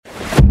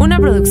una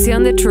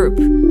producción de Troop.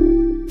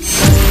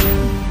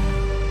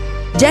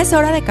 Ya es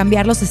hora de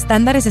cambiar los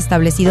estándares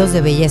establecidos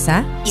de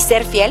belleza y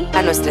ser fiel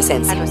a nuestra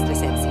esencia.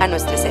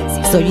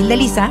 Soy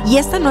Hildelisa y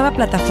esta nueva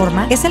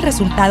plataforma es el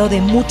resultado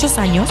de muchos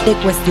años de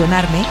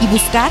cuestionarme y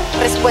buscar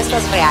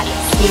respuestas reales.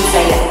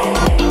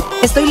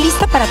 Estoy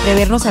lista para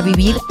atrevernos a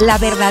vivir la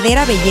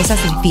verdadera belleza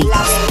sin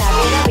filtros.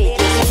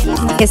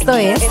 Esto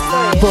es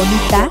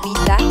Bonita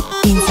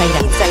Inside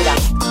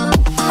Out.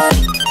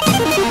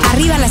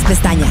 Arriba las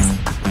pestañas.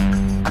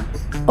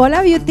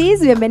 Hola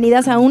beauties,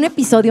 bienvenidas a un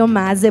episodio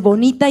más de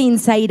Bonita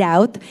Inside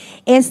Out.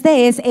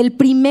 Este es el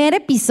primer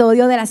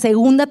episodio de la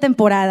segunda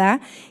temporada,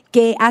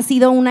 que ha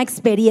sido una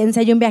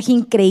experiencia y un viaje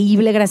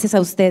increíble gracias a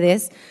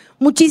ustedes.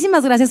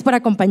 Muchísimas gracias por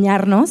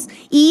acompañarnos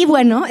y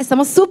bueno,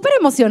 estamos súper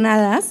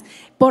emocionadas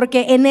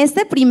porque en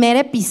este primer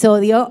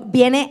episodio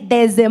viene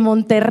desde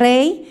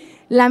Monterrey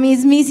la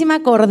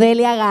mismísima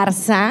Cordelia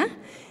Garza,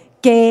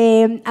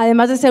 que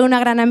además de ser una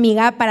gran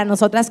amiga, para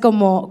nosotras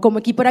como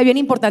equipo era bien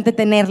importante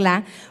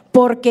tenerla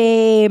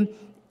porque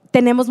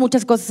tenemos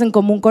muchas cosas en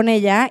común con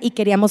ella y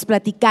queríamos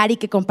platicar y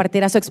que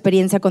compartiera su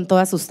experiencia con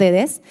todas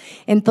ustedes.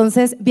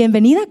 Entonces,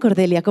 bienvenida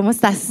Cordelia, ¿cómo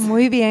estás?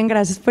 Muy bien,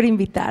 gracias por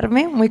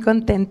invitarme, muy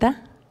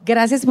contenta.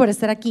 Gracias por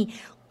estar aquí.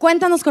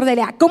 Cuéntanos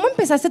Cordelia, ¿cómo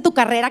empezaste tu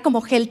carrera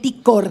como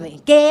HealthyCorde?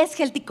 ¿Qué es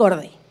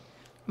HealthyCorde?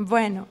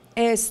 Bueno,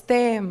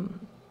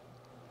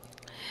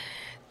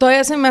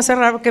 todavía se me hace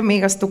raro que me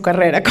digas tu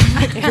carrera como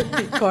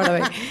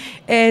HealthyCorde.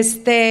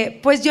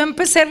 Pues yo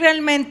empecé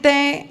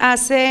realmente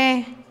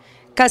hace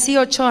casi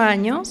 8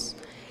 años.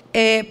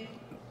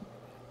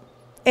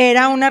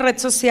 Era una red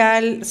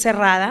social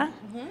cerrada,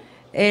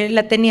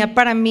 la tenía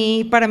para mí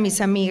y para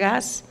mis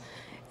amigas.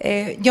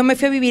 Yo me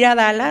fui a vivir a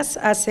Dallas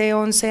hace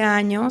 11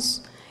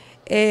 años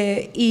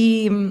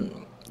y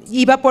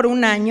iba por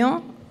un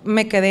año,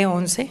 me quedé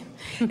 11.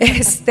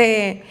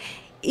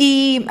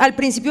 Y al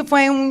principio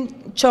fue un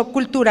shock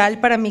cultural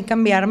para mí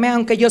cambiarme,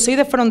 aunque yo soy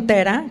de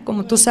frontera,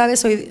 como tú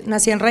sabes,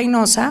 nací en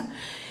Reynosa.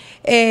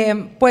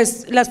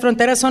 Pues las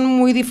fronteras son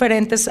muy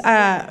diferentes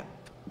a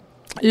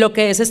lo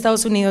que es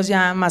Estados Unidos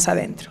ya más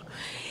adentro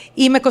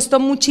y me costó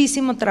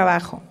muchísimo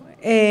trabajo.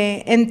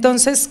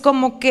 Entonces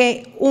como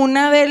que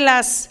una de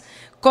las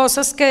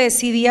cosas que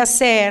decidí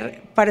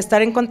hacer para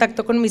estar en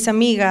contacto con mis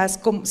amigas,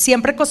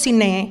 siempre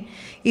cociné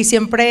y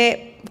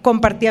siempre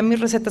compartía mis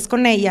recetas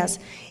con ellas,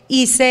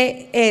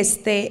 hice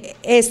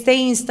este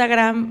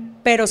Instagram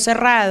pero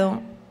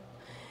cerrado,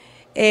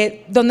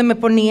 donde me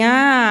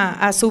ponía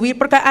a subir,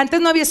 porque antes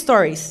no había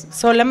stories,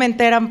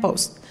 solamente eran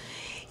posts.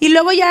 Y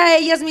luego ya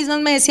ellas mismas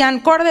me decían,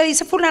 Corde,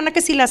 dice fulana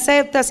que si la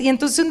aceptas. Y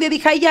entonces un día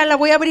dije, ay, ya la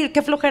voy a abrir,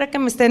 qué flojera que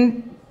me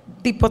estén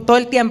tipo todo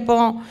el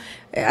tiempo,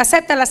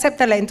 acéptala.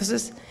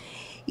 Entonces,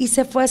 y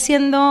se fue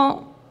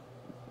haciendo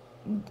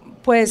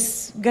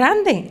pues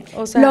grande.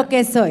 O sea, Lo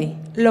que soy.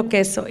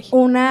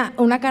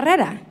 Una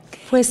carrera.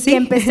 Pues sí. Que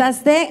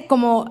empezaste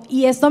como,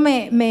 y esto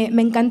me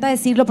encanta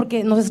decirlo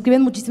porque nos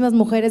escriben muchísimas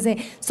mujeres de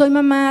soy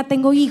mamá,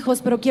 tengo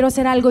hijos, pero quiero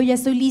hacer algo, ya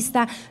estoy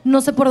lista, no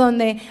sé por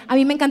dónde. A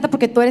mí me encanta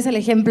porque tú eres el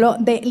ejemplo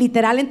de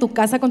literal en tu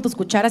casa con tus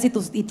cucharas y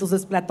tus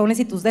desplatones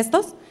y tus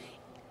destos,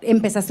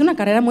 empezaste una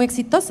carrera muy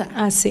exitosa.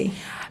 Ah, sí.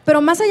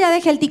 Pero más allá de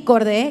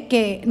HealthyCorde,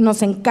 que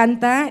nos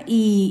encanta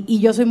y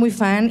yo soy muy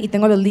fan y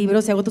tengo los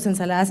libros y hago tus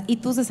ensaladas y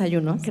tus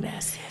desayunos.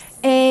 Gracias.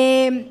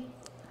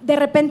 De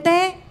repente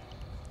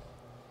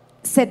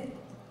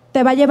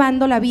te va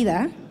llevando la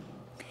vida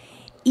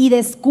y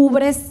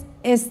descubres,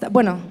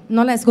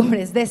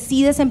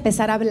 decides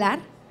empezar a hablar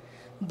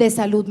de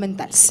salud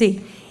mental.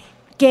 Sí.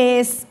 Que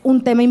es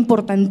un tema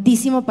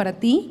importantísimo para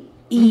ti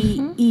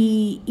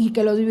y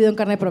que lo has vivido en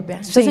carne propia.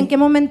 Entonces, sí. ¿En qué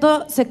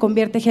momento se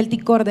convierte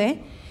HealthyCorde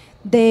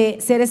de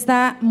ser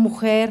esta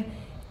mujer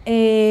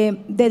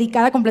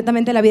dedicada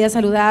completamente a la vida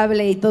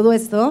saludable y todo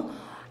esto,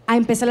 a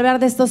empezar a hablar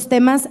de estos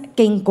temas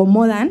que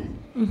incomodan,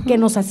 que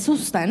nos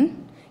asustan,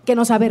 que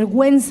nos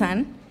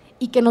avergüenzan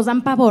y que nos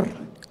dan pavor?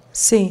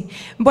 Sí,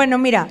 bueno,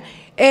 mira,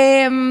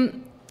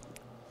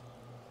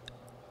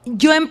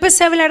 yo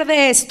empecé a hablar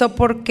de esto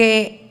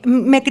porque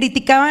me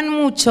criticaban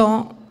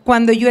mucho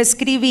cuando yo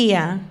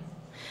escribía,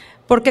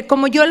 porque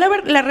como yo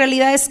la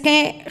realidad es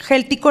que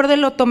HealthyCorde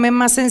lo tomé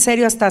más en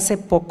serio hasta hace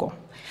poco. O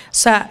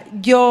sea,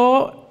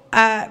 yo,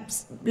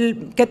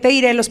 ¿qué te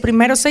diré? Los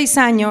primeros 6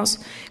 años,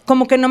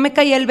 como que no me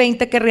caía el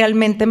 20 que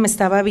realmente me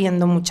estaba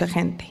viendo mucha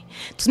gente.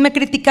 Entonces me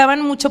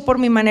criticaban mucho por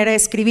mi manera de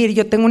escribir.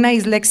 Yo tengo una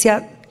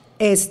dislexia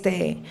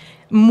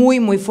muy,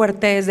 muy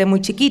fuerte desde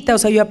muy chiquita. O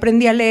sea, yo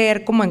aprendí a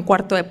leer como en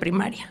 4º de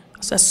primaria.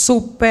 O sea,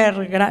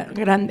 súper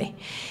grande.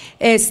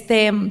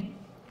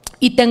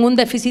 Y tengo un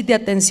déficit de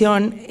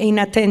atención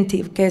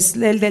inattentive, que es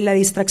el de la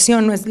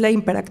distracción, no es la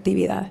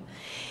hiperactividad.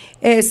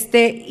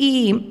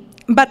 Y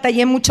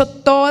batallé mucho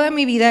toda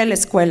mi vida de la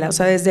escuela, o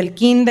sea, desde el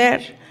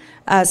kinder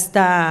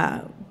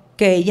hasta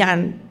que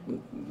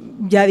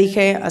ya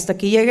dije, hasta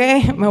aquí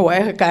llegué, me voy a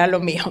dedicar a lo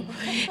mío.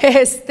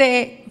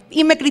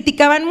 Y me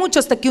criticaban mucho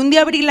hasta que un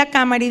día abrí la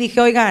cámara y dije,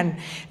 oigan,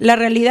 la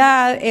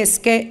realidad es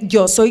que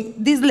yo soy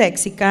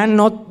disléxica,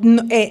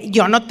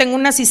 yo no tengo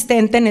un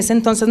asistente, en ese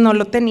entonces no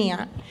lo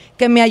tenía,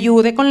 que me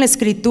ayude con la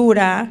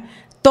escritura.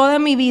 Toda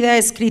mi vida he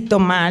escrito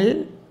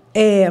mal,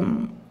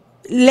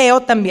 leo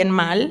también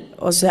mal,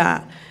 o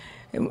sea,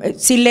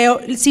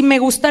 sí me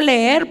gusta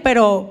leer,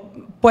 pero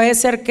puede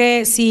ser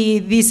que si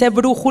dice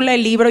brújula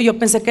el libro, yo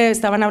pensé que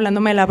estaban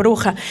hablándome de la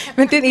bruja,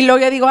 ¿me entiendes? Y luego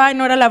yo digo, ay,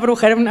 no era la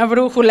bruja, era una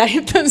brújula.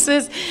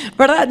 Entonces,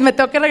 ¿verdad? Me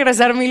tengo que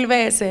regresar 1000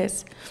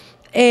 veces.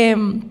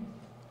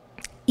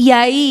 Y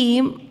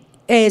ahí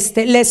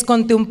les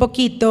conté un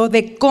poquito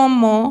de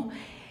cómo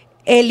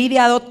he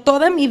lidiado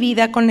toda mi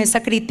vida con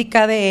esa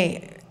crítica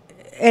de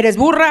eres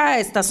burra,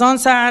 estás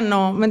onza,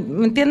 no, ¿me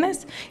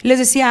entiendes? Y les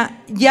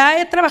decía,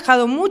 ya he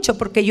trabajado mucho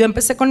porque yo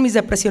empecé con mis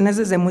depresiones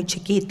desde muy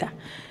chiquita.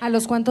 ¿A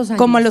los cuántos años?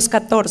 Como a los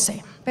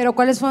 14. Pero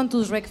 ¿cuáles fueron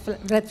tus red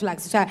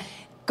flags? O sea,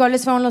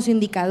 ¿cuáles fueron los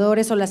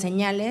indicadores o las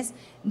señales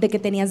de que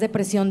tenías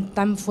depresión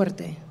tan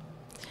fuerte?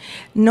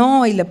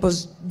 No, y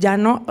pues ya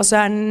no, o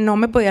sea, no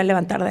me podía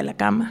levantar de la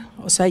cama.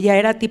 O sea, ya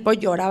era tipo,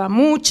 lloraba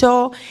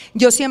mucho.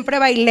 Yo siempre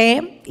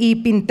bailé y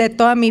pinté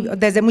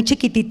desde muy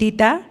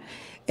chiquititita.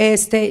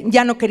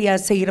 Ya no quería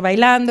seguir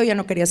bailando, ya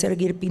no quería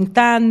seguir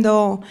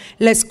pintando.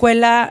 La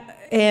escuela,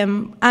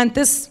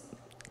 antes,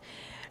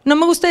 no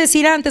me gusta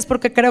decir antes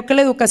porque creo que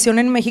la educación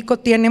en México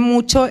tiene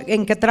mucho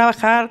en qué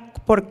trabajar,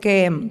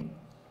 porque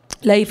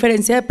la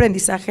diferencia de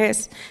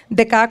aprendizajes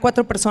de cada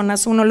 4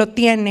 personas uno lo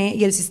tiene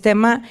y el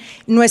sistema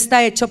no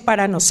está hecho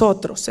para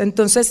nosotros.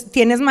 Entonces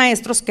tienes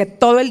maestros que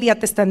todo el día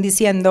te están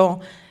diciendo,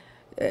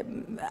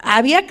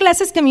 había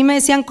clases que a mí me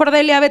decían,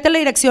 Cordelia, vete a la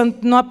dirección,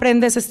 no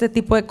aprendes este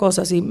tipo de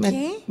cosas, y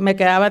me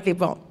quedaba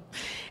tipo.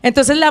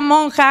 Entonces la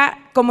monja,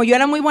 como yo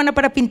era muy buena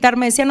para pintar,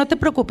 me decía, no te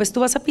preocupes, tú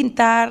vas a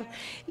pintar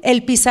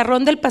el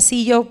pizarrón del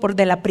pasillo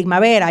de la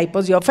primavera. Y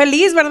pues yo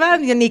feliz,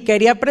 ¿verdad? Yo ni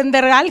quería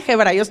aprender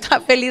álgebra, yo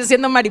estaba feliz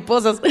haciendo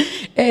mariposas.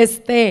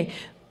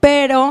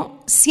 Pero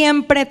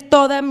siempre,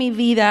 toda mi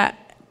vida,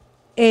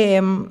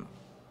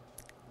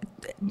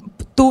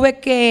 tuve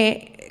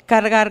que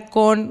cargar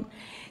con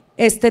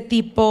este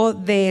tipo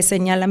de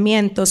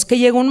señalamientos, que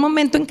llegó un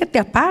momento en que te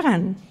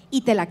apagan.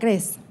 ¿Y te la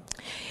crees?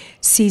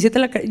 Sí, te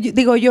la creo.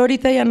 Digo, yo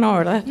ahorita ya no,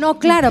 ¿verdad? No,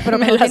 claro, pero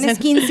cuando tienes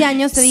 15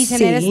 años te dicen,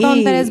 sí, eres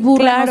tonta, eres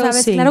burra, claro, no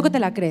sabes, sí. Claro que te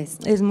la crees.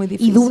 Es muy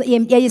difícil.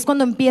 Y ahí es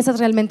cuando empiezas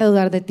realmente a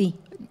dudar de ti.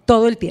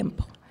 Todo el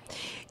tiempo.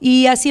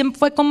 Y así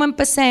fue como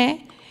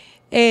empecé.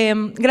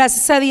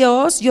 Gracias a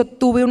Dios, yo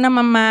tuve una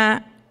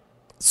mamá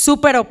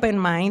súper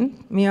open mind.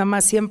 Mi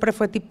mamá siempre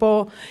fue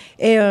tipo,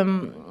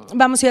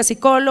 vamos a ir a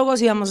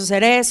psicólogos y vamos a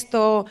hacer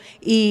esto.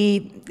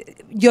 Y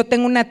yo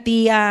tengo una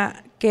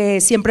tía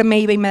que siempre me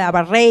iba y me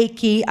daba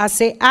Reiki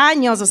hace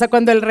años, o sea,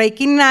 cuando el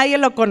Reiki nadie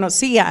lo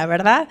conocía,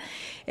 ¿verdad?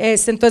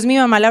 Entonces mi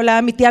mamá le hablaba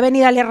a mi tía, ven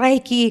y dale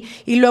Reiki,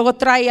 y luego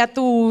traía a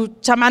tu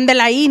chamán de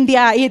la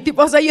India, y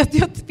tipo, o sea,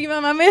 mi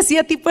mamá me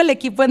decía tipo el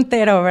equipo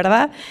entero,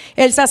 ¿verdad?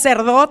 El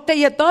sacerdote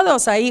y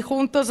todos ahí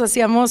juntos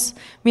hacíamos,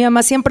 mi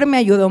mamá siempre me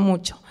ayudó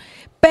mucho.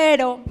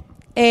 Pero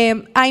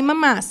hay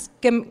mamás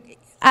que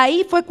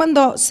ahí fue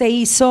cuando se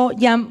hizo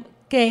ya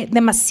que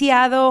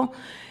demasiado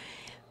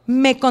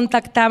me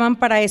contactaban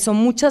para eso,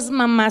 muchas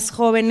mamás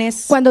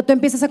jóvenes. Cuando tú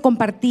empiezas a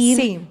compartir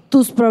sí.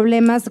 tus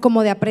problemas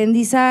como de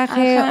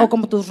aprendizaje, ajá, o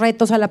como tus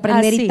retos al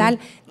aprender y tal,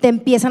 te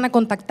empiezan a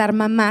contactar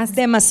mamás.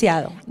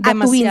 Demasiado. A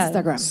tu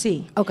Instagram.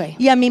 Sí. Okay.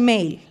 Y a mi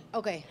mail.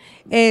 Okay.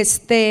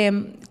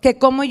 Que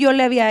como yo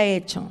le había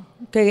hecho,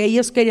 que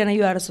ellos querían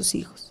ayudar a sus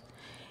hijos.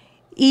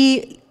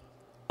 Y,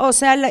 o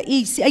sea,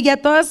 y a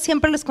todas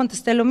siempre les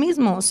contesté lo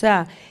mismo. O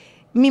sea,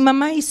 mi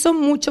mamá hizo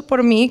mucho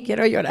por mí,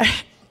 quiero llorar.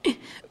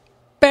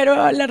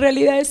 Pero la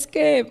realidad es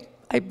que,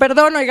 ay,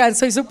 perdón, oigan,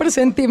 soy súper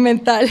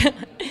sentimental,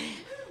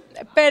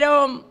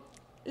 pero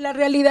la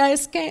realidad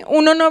es que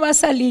uno no va a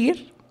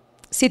salir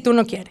si tú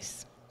no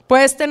quieres.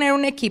 Puedes tener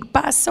un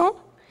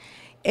equipazo,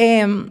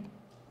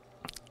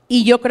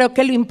 y yo creo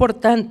que lo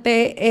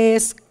importante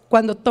es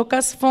cuando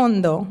tocas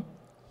fondo.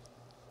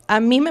 A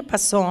mí me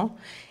pasó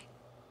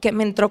que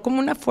me entró como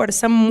una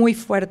fuerza muy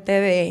fuerte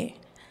de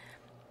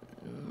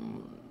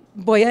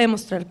voy a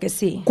demostrar que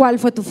sí. ¿Cuál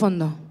fue tu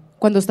fondo?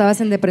 Cuando estabas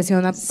en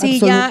depresión absoluta.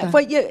 Sí, ya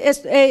fue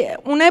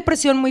una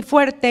depresión muy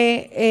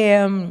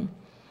fuerte.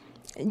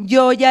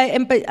 Yo ya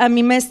a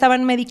mí me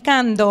estaban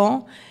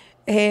medicando.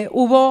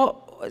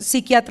 Hubo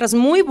psiquiatras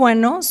muy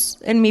buenos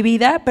en mi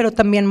vida, pero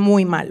también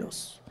muy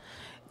malos.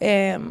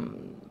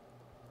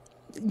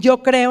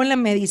 Yo creo en la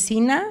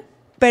medicina,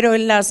 pero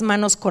en las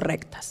manos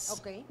correctas.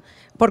 Okay.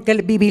 Porque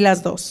viví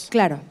las dos.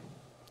 Claro.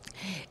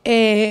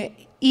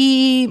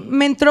 Y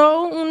me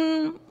entró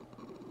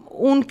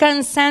un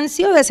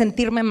cansancio de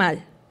sentirme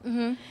mal.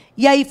 Uh-huh.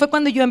 Y ahí fue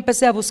cuando yo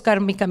empecé a buscar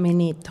mi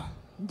caminito.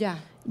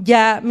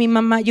 Ya mi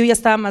mamá, yo ya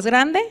estaba más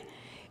grande,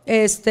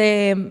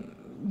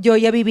 yo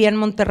ya vivía en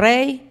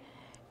Monterrey,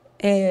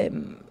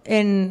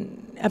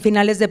 a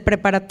finales de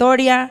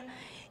preparatoria,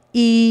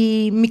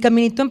 y mi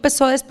caminito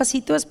empezó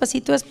despacito.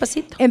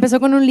 Empezó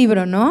con un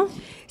libro, ¿no?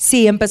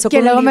 Sí, empezó con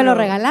un libro. Que luego me lo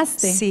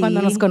regalaste, sí,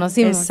 cuando nos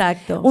conocimos.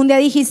 Exacto. Un día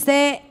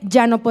dijiste,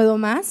 ya no puedo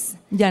más,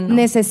 ya no.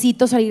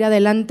 Necesito salir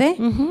adelante.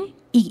 Uh-huh.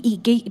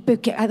 ¿Y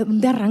a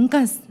dónde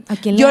arrancas? ¿A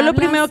quién le Yo hablas? Lo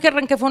primero que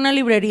arranqué fue una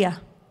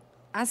librería.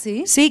 ¿Ah,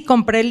 sí? Sí,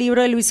 compré el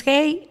libro de Luis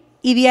Hay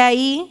y de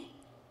ahí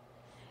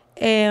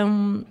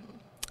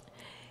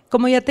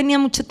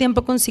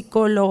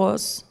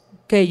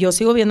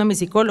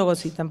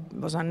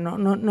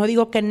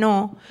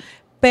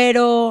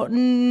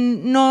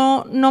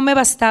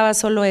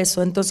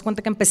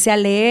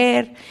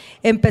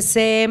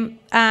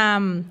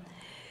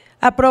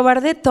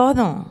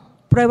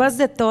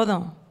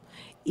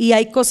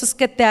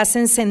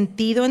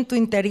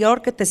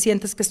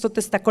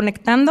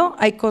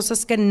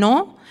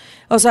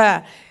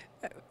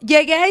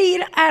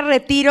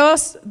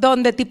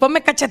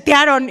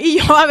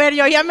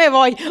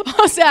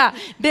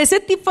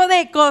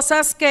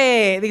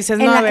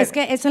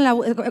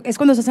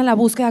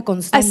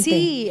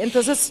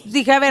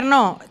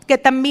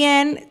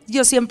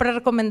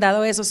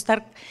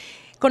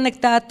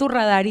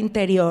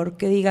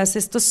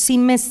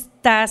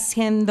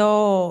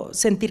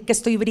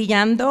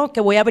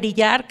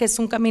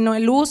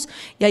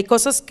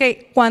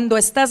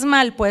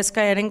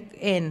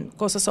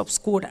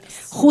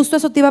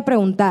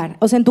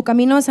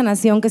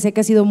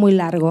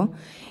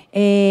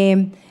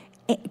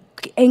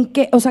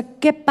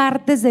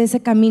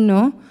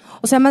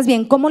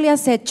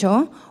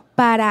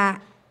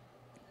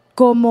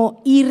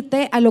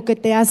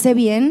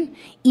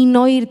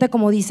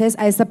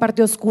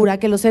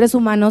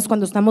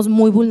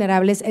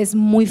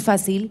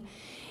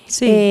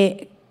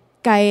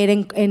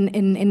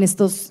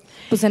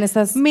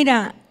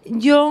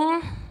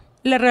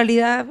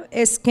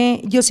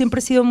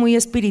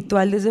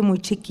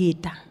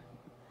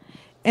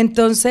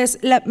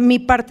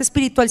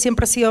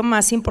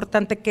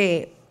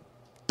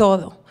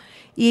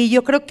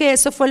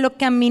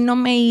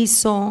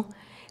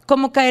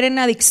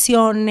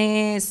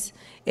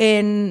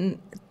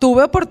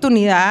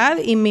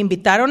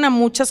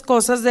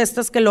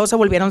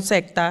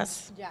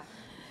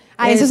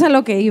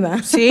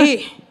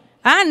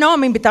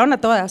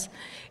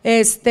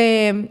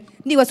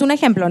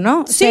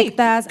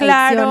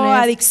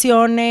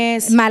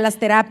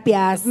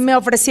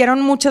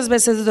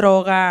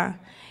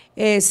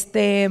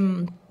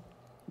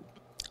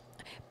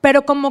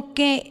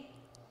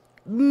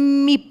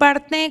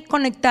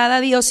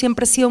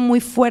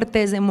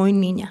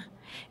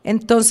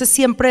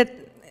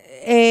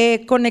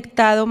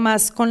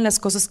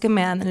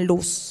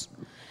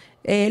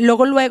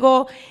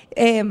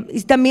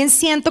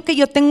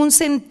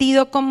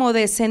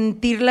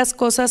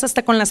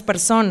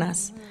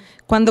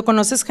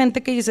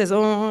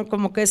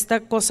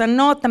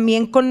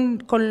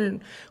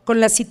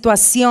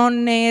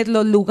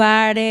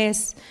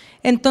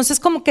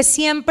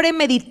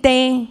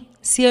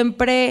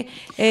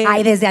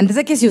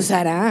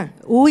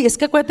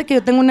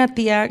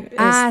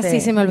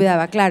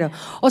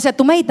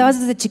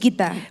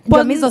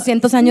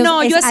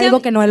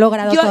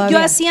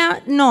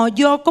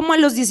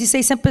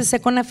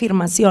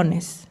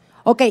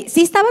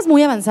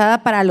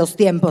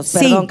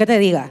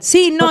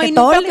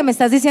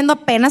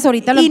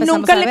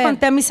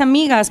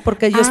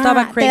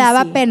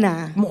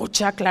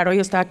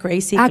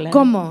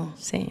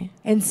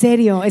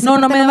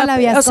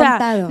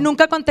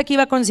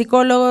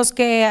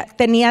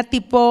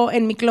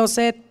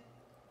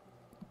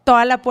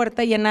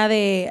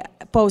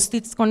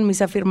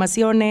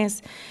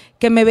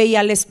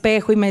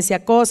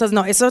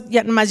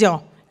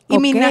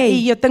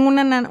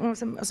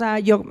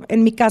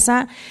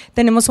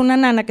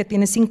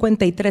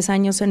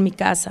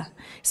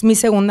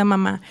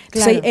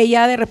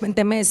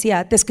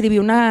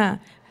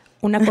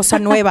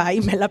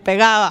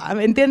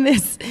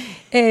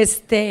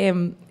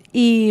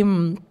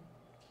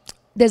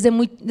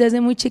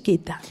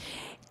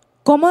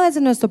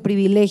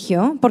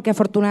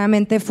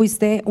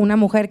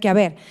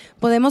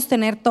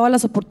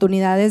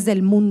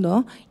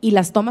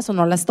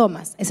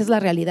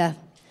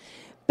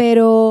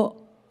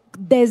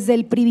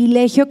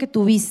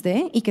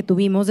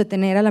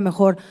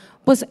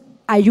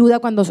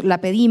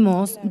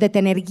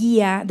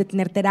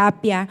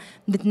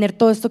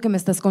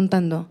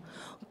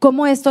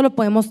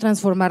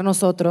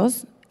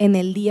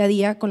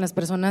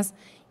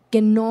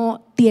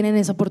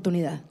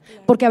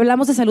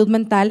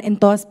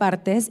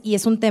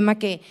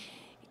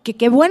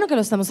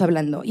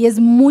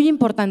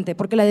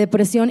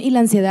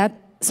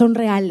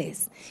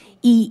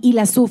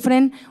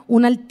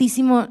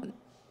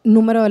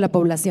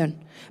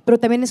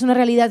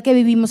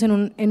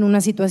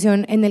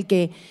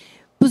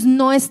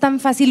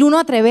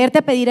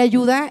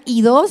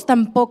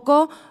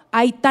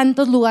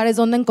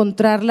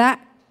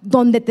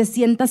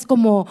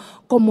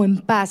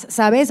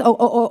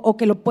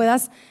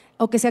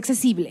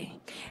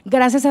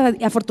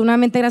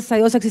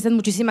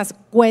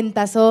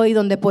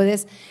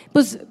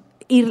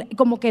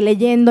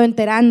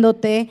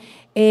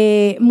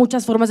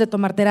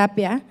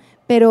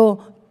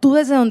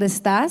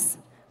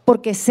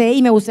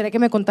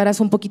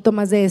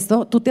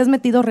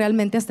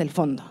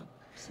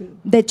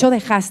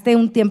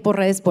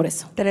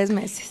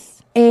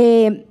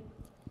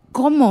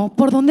 ¿cómo?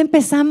 ¿Por dónde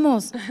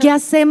empezamos? ¿Qué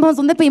hacemos?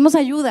 ¿Dónde pedimos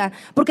ayuda?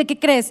 Porque, ¿qué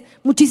crees?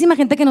 Muchísima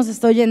gente que nos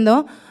está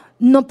oyendo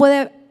no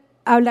puede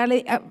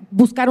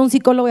buscar un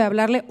psicólogo y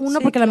hablarle, uno,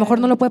 Sí, porque a lo mejor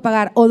no lo puede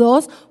pagar, o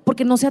dos,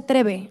 porque no se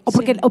atreve, o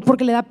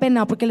porque le da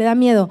pena, o porque le da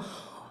miedo.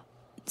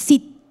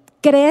 Si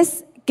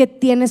crees que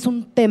tienes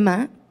un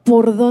tema,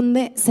 ¿por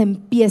dónde se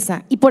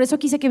empieza? Y por eso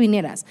quise que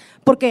vinieras,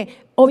 porque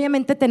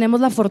obviamente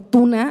tenemos la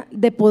fortuna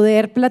de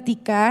poder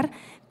platicar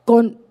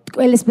con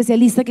el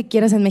especialista que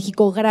quieras en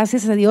México.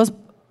 Gracias a Dios,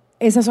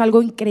 eso es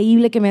algo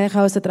increíble que me ha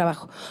dejado este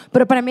trabajo.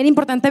 Pero para mí era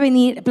importante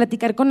venir,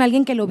 platicar con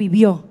alguien que lo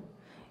vivió.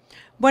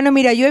 Bueno,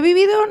 mira, yo he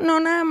vivido no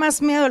nada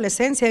más mi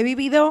adolescencia, he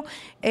vivido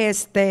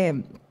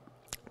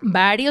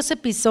varios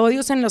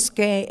episodios en los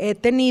que he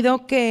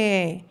tenido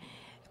que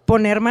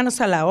poner manos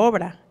a la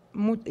obra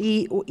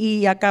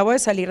y acabo de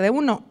salir de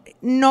uno.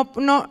 No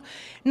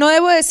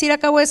debo decir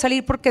acabo de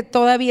salir porque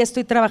todavía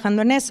estoy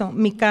trabajando en eso.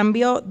 Mi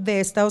cambio de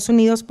Estados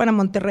Unidos para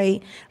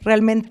Monterrey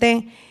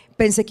realmente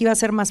pensé que iba a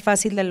ser más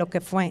fácil de lo que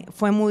fue.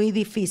 Fue muy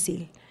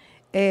difícil.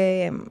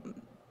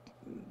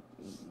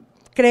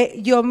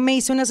 Yo me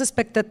hice unas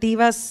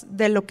expectativas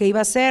de lo que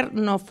iba a ser,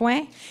 no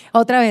fue.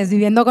 Otra vez,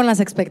 viviendo con las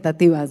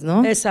expectativas,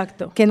 ¿no?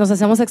 Exacto. Que nos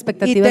hacemos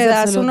expectativas. Y te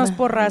das unos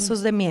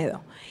porrazos de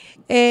miedo.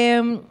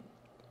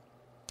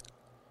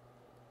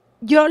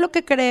 Yo lo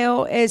que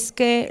creo es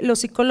que los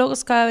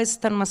psicólogos cada vez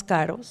están más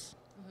caros.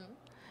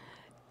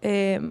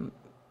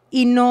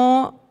 Y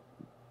no…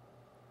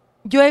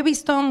 Yo he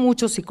visto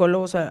muchos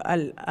psicólogos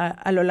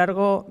a lo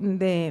largo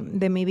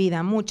de mi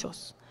vida,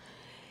 muchos.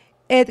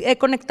 He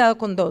conectado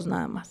con 2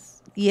 nada más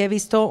y he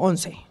visto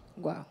 11.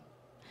 Wow.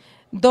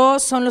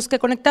 2 son los que he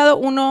conectado,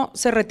 uno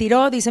se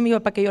retiró, dice mi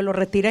papá que yo lo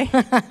retiré.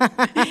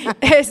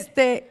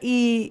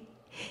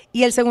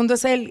 Y el segundo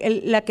es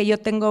la que yo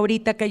tengo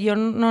ahorita, que yo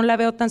no la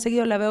veo tan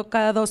seguido, la veo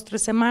cada 2,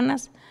 3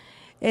 semanas.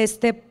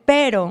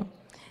 Pero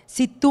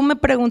si tú me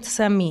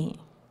preguntas a mí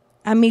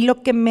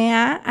lo que me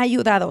ha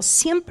ayudado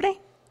siempre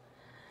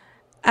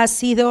ha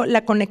sido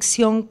la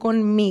conexión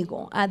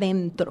conmigo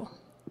adentro.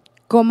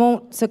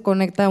 ¿Cómo se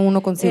conecta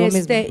uno consigo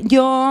mismo?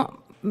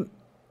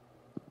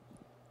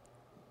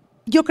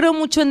 Yo creo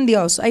mucho en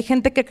Dios. Hay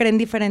gente que cree en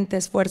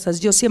diferentes fuerzas.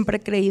 Yo siempre he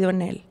creído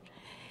en Él.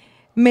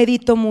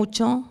 Medito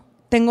mucho,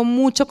 tengo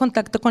mucho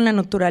contacto con la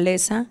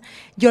naturaleza.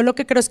 Yo lo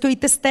que creo es que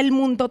ahorita está el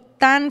mundo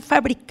tan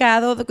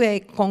fabricado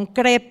de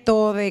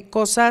concreto, de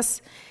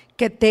cosas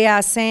que te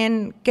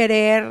hacen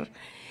querer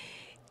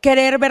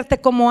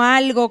verte como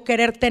algo,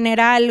 querer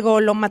tener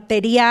algo, lo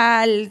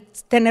material,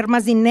 tener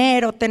más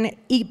dinero,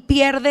 y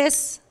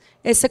pierdes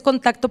ese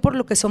contacto por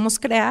lo que somos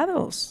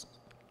creados,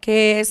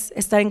 que es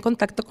estar en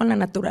contacto con la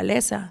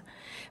naturaleza.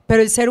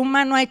 Pero el ser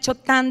humano ha hecho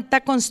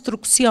tanta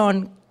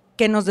construcción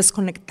que nos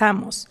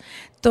desconectamos.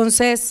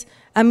 Entonces,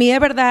 a mí de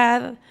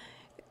verdad,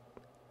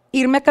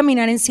 irme a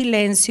caminar en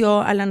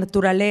silencio a la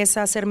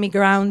naturaleza, hacer mi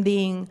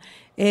grounding,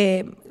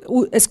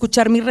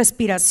 escuchar mi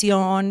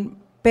respiración,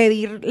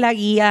 pedir la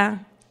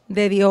guía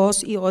de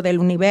Dios o del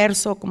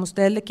universo, como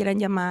ustedes le quieran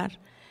llamar.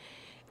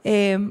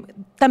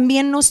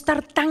 También no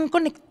estar tan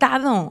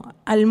conectado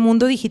al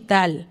mundo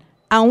digital,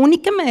 aún y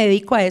que me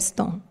dedico a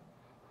esto.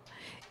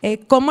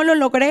 ¿Cómo lo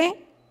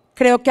logré?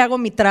 Creo que hago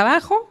mi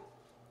trabajo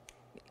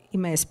y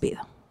me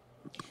despido.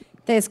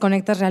 ¿Te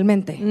desconectas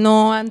realmente?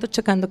 No ando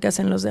checando qué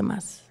hacen los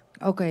demás.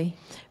 Ok.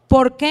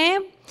 ¿Por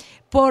qué?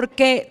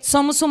 Porque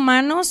somos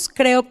humanos,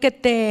 creo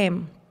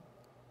que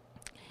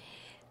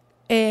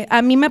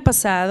a mí me ha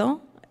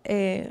pasado,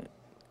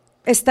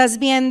 estás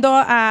viendo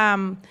a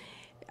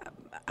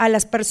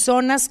las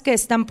personas que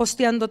están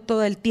posteando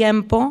todo el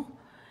tiempo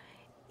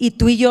y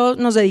tú y yo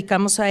nos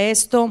dedicamos a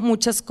esto,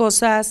 muchas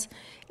cosas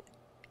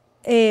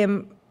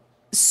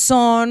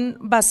son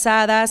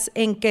basadas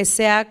en que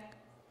sea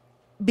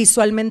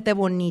visualmente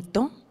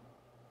bonito,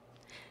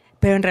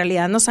 pero en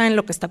realidad no saben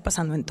lo que está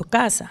pasando en tu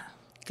casa.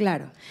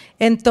 Claro.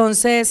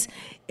 Entonces,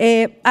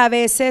 a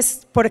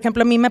veces, por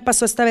ejemplo, a mí me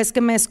pasó esta vez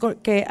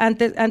que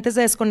antes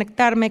de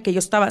desconectarme, que yo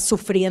estaba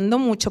sufriendo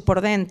mucho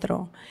por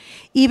dentro,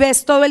 y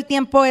ves todo el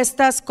tiempo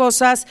estas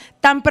cosas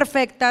tan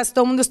perfectas,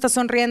 todo el mundo está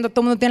sonriendo,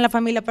 todo el mundo tiene la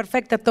familia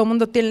perfecta, todo el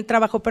mundo tiene el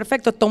trabajo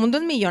perfecto, todo el mundo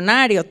es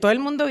millonario, todo el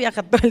mundo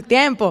viaja todo el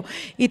tiempo,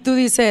 y tú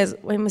dices,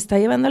 güey, me está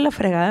llevando la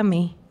fregada a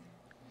mí.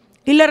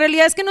 Y la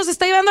realidad es que nos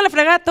está llevando la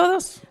fregada a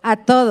todos. A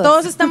todos.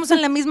 Todos estamos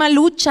en la misma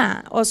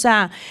lucha. O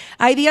sea,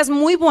 hay días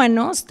muy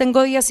buenos,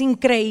 tengo días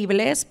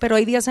increíbles, pero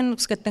hay días en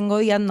los que tengo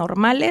días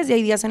normales y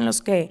hay días en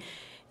los que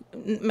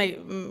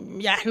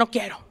ya no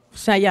quiero. O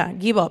sea, ya,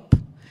 give up.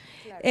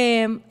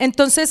 Claro.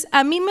 Entonces,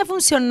 a mí me ha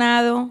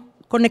funcionado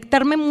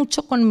conectarme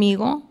mucho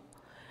conmigo,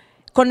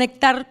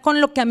 conectar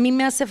con lo que a mí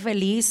me hace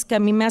feliz, que a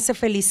mí me hace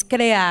feliz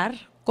crear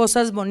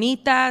cosas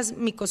bonitas,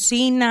 mi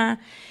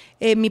cocina,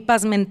 mi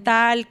paz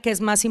mental, que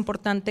es más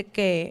importante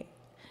que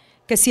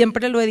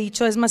siempre lo he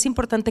dicho, es más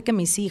importante que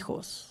mis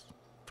hijos.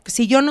 Porque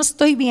si yo no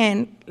estoy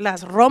bien,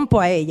 las rompo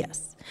a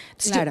ellas.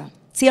 Entonces, claro.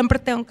 Siempre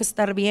tengo que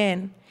estar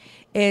bien.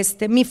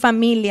 Mi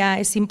familia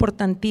es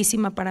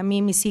importantísima para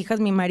mí, mis hijas,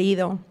 mi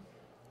marido.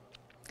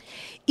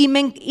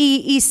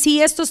 Y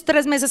sí, estos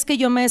 3 meses que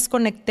yo me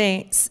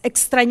desconecté,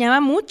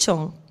 extrañaba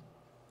mucho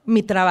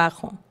mi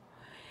trabajo.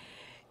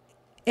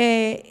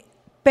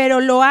 Pero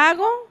lo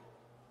hago,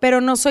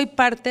 pero no soy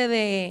parte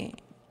de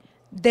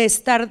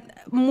estar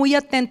muy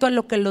atento a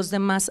lo que los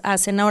demás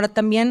hacen. Ahora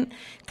también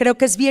creo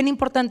que es bien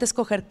importante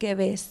escoger qué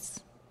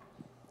ves.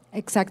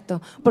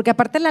 Exacto, porque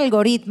aparte el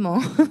algoritmo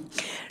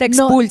te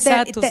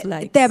expulsa tus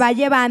likes. Te va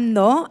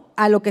llevando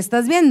a lo que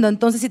estás viendo.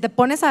 Entonces, si te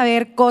pones a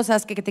ver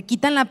cosas que te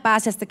quitan la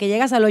paz hasta que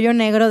llegas al hoyo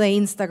negro de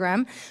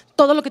Instagram,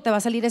 todo lo que te va a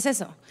salir es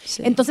eso.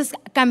 Sí. Entonces,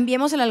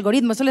 cambiemos el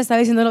algoritmo. Eso le estaba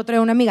diciendo el otro día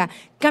a una amiga.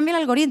 Cambia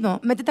el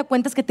algoritmo. Métete a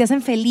cuentas que te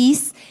hacen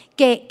feliz,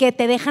 que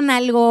te dejan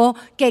algo,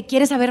 que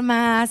quieres saber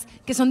más,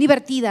 que son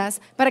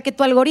divertidas, para que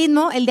tu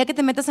algoritmo, el día que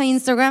te metas a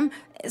Instagram,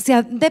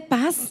 sea de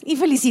paz y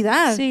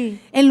felicidad. Sí.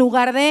 En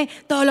lugar de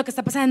todo lo que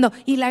está pasando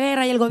y la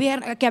guerra y el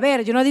gobierno. Que a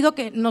ver, yo no digo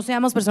que no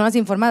seamos personas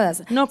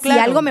informadas. No, claro.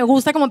 Si algo me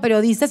gusta como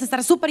periodista es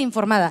estar súper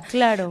informada.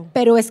 Claro.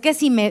 Pero es que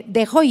si me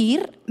dejo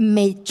ir,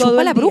 me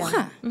chupa la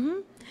bruja.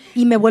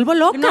 Y me vuelvo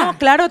loca. No,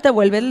 claro, te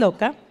vuelves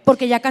loca.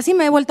 Porque ya casi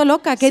me he vuelto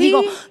loca. Que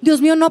digo,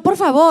 Dios mío, no, por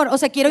favor. O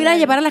sea, quiero ir a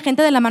llevar a la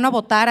gente de la mano a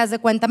votar, haz de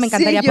cuenta, me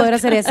encantaría poder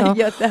hacer eso.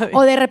 Yo también.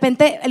 O de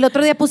repente, el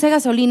otro día puse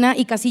gasolina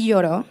y casi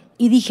lloro.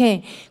 Y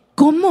dije,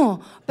 ¿cómo?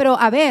 Pero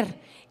a ver,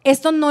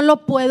 esto no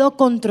lo puedo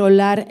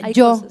controlar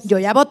yo. Yo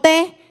ya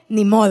voté,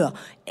 ni modo.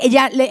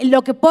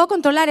 Lo que puedo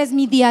controlar es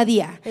mi día a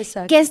día.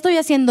 Exacto. ¿Qué estoy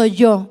haciendo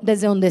yo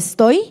desde donde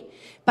estoy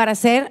para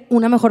ser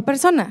una mejor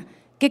persona?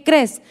 ¿Qué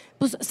crees?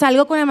 Pues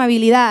salgo con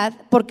amabilidad,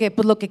 porque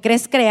pues lo que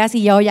crees, creas,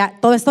 y yo ya,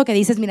 todo esto que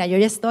dices, mira, yo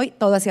ya estoy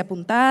todo así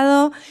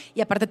apuntado, y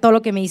aparte todo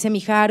lo que me dice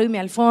mi Jaro y mi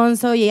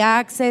Alfonso, y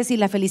Access, y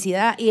la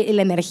felicidad, y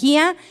la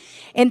energía.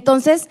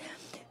 Entonces,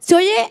 se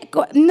oye,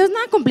 no es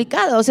nada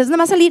complicado, o sea, es nada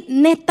más salir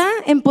neta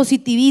en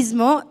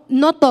positivismo,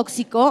 no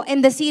tóxico,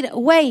 en decir,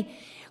 güey,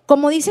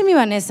 como dice mi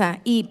Vanessa,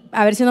 y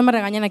a ver si no me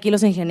regañan aquí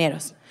los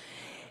ingenieros,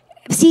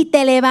 si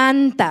te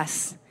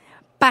levantas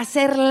para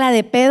hacerla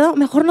de pedo,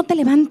 mejor no te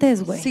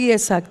levantes, güey. Sí,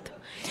 exacto.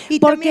 Y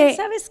porque, también,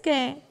 ¿sabes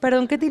qué?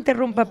 Perdón que te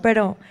interrumpa,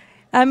 pero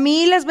a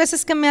mí las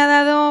veces que me ha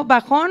dado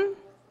bajón,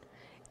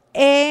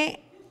 he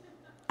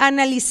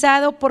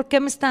analizado por qué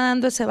me está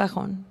dando ese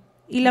bajón.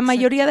 Y la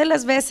mayoría de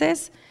las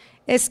veces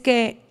es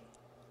que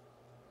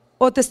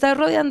o te estás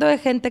rodeando de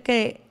gente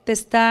que te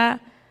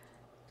está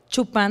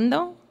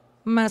chupando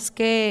más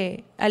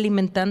que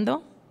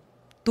alimentando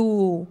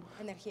tu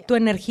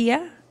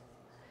energía.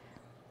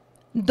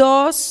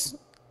 2,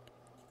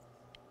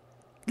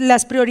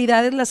 las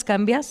prioridades las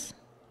cambias.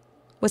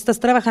 O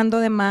estás trabajando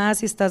de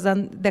más y estás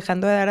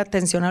dejando de dar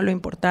atención a lo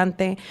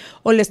importante,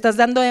 o le estás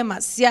dando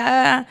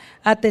demasiada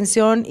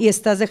atención y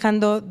estás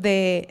dejando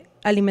de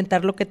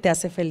alimentar lo que te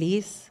hace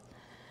feliz.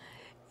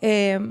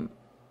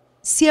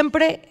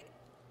 Siempre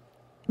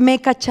me he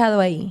cachado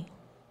ahí,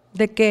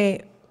 de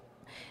que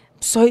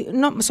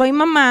soy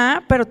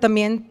mamá, pero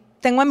también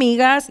tengo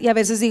amigas y a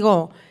veces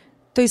digo,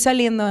 estoy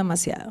saliendo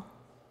demasiado.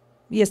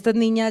 Y estas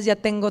niñas ya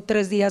tengo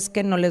 3 días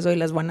que no les doy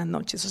las buenas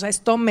noches. O sea,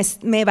 esto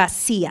me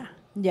vacía.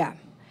 Ya.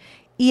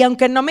 Y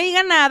aunque no me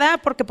diga nada,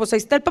 porque pues ahí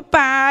está el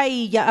papá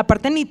y ya,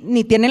 aparte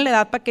ni tienen la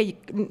edad para que,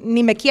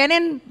 ni me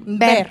quieren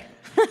ver,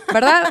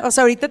 ¿verdad? O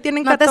sea, ahorita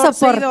tienen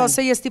 14 y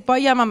 12 y es tipo,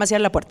 ya mamá,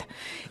 cierra la puerta.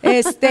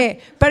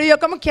 Pero yo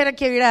como quiera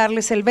quiero ir a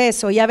darles el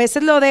beso y a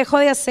veces lo dejo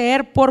de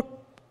hacer por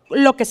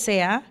lo que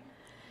sea.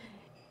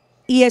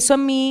 Y eso a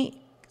mí,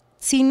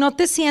 si no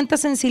te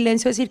sientas en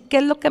silencio, decir qué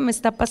es lo que me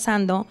está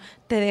pasando,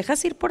 te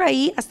dejas ir por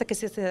ahí hasta que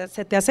se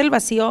te hace el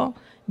vacío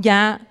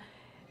ya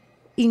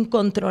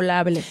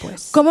incontrolable,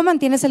 pues. ¿Cómo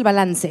mantienes el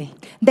balance?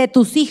 De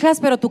tus hijas,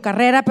 pero tu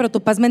carrera, pero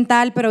tu paz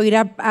mental, pero ir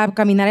a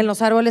caminar en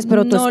los árboles,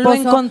 pero tu esposo. No lo he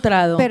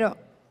encontrado.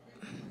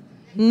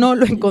 No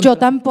lo he encontrado. Yo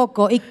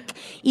tampoco.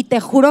 Y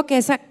te juro que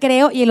esa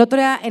creo, y el otro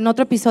día, en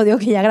otro episodio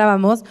que ya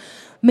grabamos,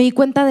 me di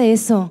cuenta de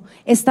eso.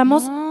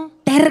 Estamos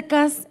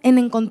tercas en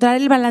encontrar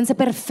el balance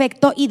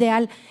perfecto,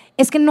 ideal.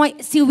 Es que no hay,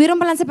 si hubiera un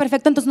balance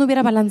perfecto, entonces no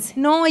hubiera balance.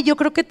 No, y yo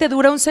creo que te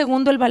dura un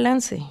segundo el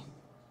balance.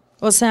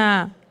 O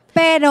sea,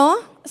 pero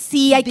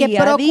sí hay que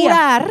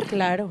procurar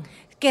claro,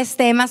 que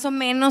esté más o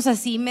menos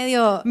así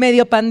medio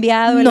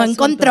pandeado. No en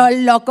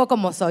control loco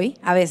como soy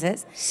a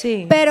veces.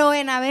 Sí. Pero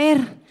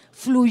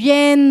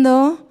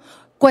fluyendo,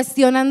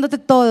 cuestionándote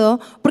todo,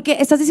 porque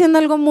estás diciendo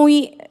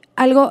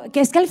algo que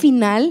es que al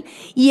final,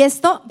 y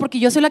esto, porque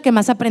yo soy la que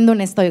más aprendo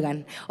en esto,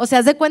 oigan. O sea,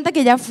 haz de cuenta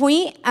que ya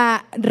fui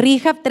a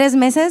rehab 3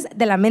 meses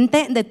de la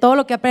mente de todo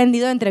lo que he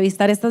aprendido de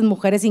entrevistar a estas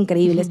mujeres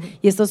increíbles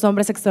y estos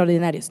hombres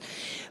extraordinarios.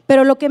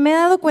 Pero lo que me he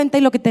dado cuenta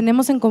y lo que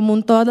tenemos en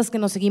común todas las que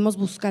nos seguimos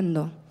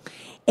buscando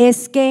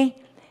es que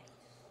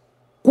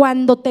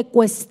cuando te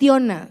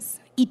cuestionas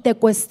y te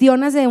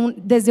cuestionas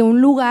desde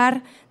un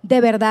lugar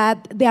de verdad,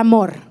 de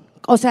amor,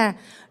 o sea,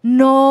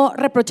 no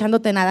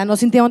reprochándote nada, no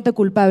sintiéndote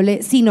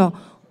culpable, sino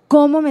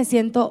 ¿cómo me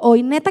siento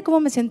hoy? Neta, ¿cómo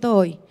me siento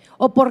hoy?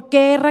 ¿O por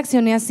qué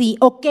reaccioné así?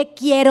 ¿O qué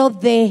quiero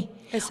de?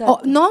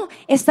 Exacto. No,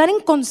 estar en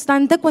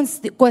constante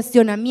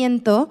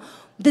cuestionamiento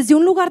desde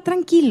un lugar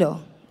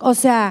tranquilo. O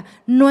sea,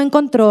 no en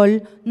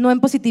control, no en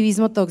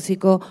positivismo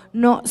tóxico,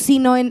 no,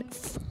 sino en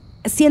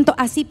siento,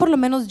 así por lo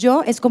menos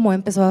yo, es como he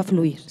empezado a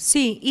fluir.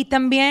 Sí, y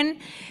también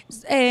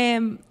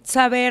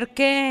saber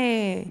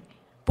que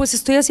pues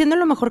estoy haciendo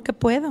lo mejor que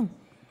puedo.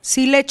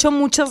 Sí, le echo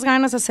muchas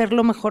ganas a hacer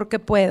lo mejor que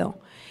puedo.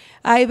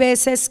 Hay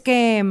veces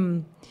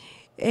que,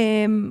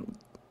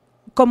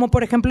 como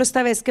por ejemplo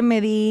esta vez que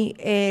me di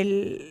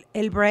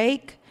el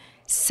break,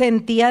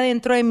 sentía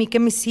dentro de mí que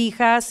mis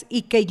hijas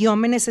y que yo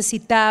me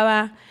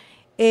necesitaba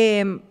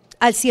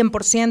al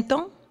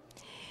 100%,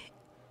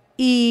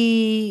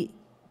 y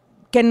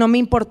que no me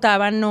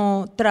importaba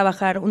no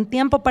trabajar un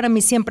tiempo. Para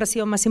mí siempre ha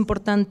sido más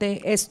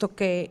importante esto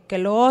que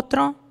lo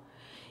otro,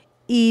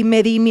 y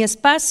me di mi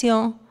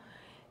espacio,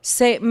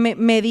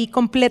 me di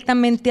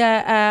completamente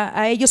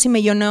a ellos y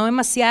me llenó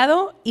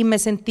demasiado y me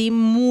sentí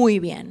muy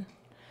bien,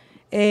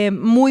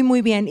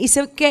 muy bien.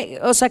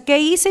 ¿Qué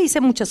hice?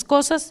 Hice muchas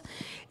cosas.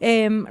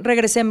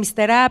 Regresé a mis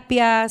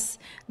terapias,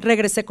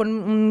 regresé con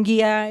un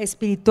guía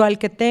espiritual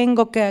que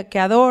tengo, que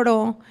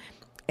adoro.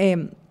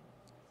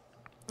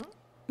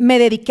 Me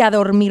dediqué a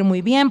dormir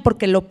muy bien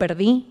porque lo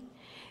perdí.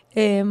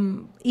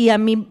 Y a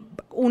mí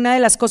una de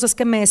las cosas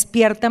que me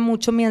despierta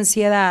mucho mi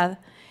ansiedad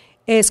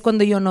es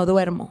cuando yo no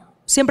duermo.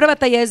 Siempre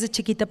batallé desde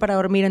chiquita para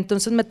dormir,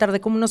 entonces me tardé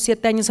como unos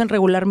 7 años en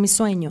regular mi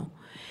sueño.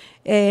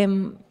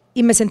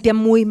 Y me sentía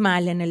muy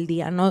mal en el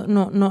día,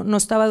 no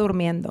estaba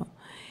durmiendo.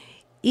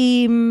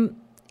 Y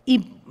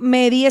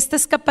me di esta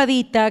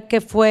escapadita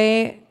que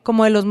fue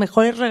como de los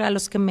mejores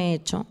regalos que me he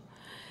hecho.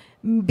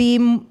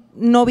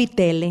 No vi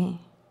tele.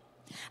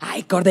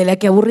 Ay, Cordelia,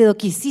 qué aburrido.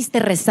 ¿Quisiste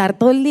rezar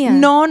todo el día?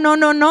 No.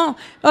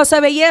 O sea,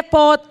 veía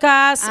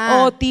podcast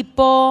o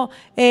tipo,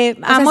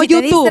 amo si YouTube.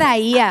 te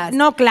distraías.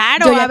 No,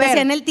 claro. Yo ya te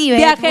hacía en el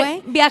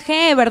Tíbet,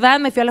 viajé, ¿verdad?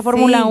 Me fui a la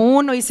Fórmula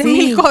 1, hice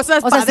mil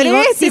cosas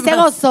padrísimas. Sí se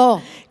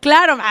gozó.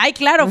 Claro,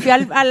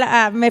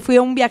 me fui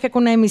a un viaje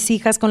con una de mis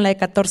hijas, con la de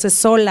 14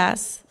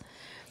 solas.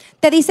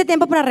 ¿Te diste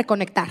tiempo para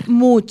reconectar?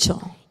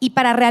 Mucho. Y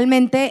para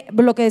realmente,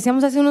 lo que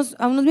decíamos hace unos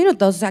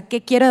minutos, o sea,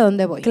 ¿qué quiero, de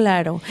dónde voy?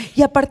 Claro.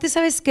 Y aparte,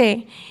 ¿sabes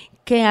qué?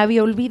 Que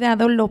había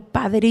olvidado lo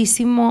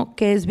padrísimo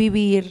que es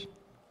vivir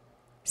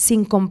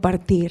sin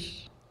compartir.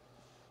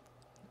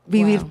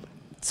 Vivir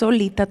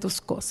solita tus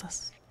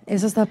cosas.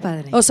 Eso está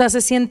padre. O sea,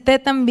 se siente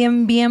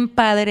también bien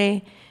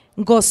padre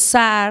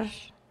gozar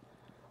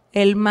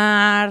el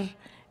mar,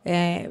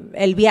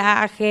 el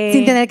viaje.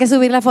 Sin tener que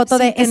subir la foto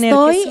de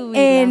estoy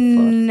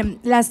en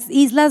las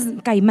Islas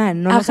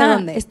Caimán, no sé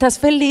dónde. Estás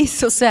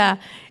feliz, o sea,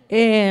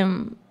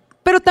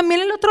 pero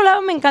también el otro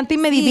lado me encanta y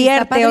me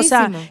divierte, o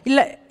sea,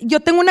 yo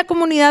tengo una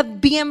comunidad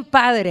bien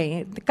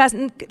padre,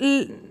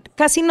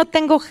 casi no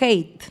tengo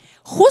hate.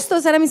 Justo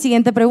esa era mi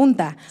siguiente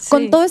pregunta. Sí.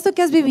 Con todo esto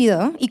que has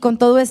vivido y con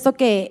todo esto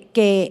que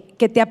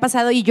te ha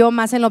pasado, y yo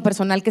más en lo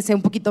personal, que sé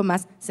un poquito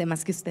más, sé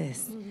más que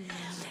ustedes.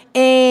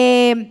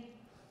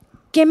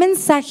 ¿Qué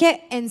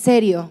mensaje, en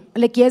serio,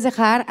 le quieres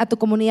dejar a tu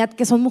comunidad,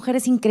 que son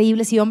mujeres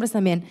increíbles y hombres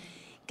también,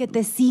 que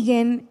te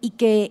siguen y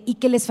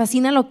que les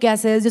fascina lo que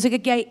haces? Yo sé que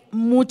aquí hay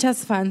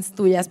muchas fans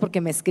tuyas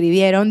porque me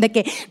escribieron de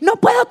que no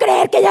puedo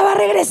creer que ella va a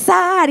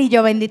regresar, y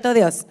yo, bendito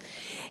Dios.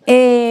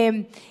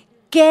 ¿Qué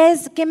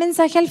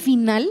mensaje al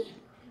final?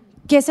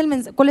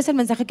 ¿Cuál es el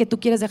mensaje que tú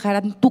quieres dejar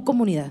a tu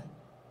comunidad?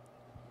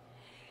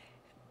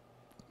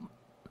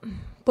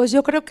 Pues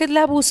yo creo que es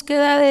la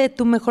búsqueda de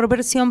tu mejor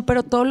versión,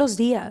 pero todos los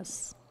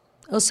días.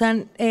 O sea,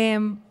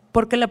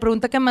 porque la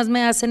pregunta que más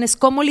me hacen es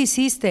 ¿cómo lo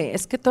hiciste?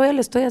 Es que todavía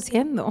lo estoy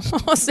haciendo.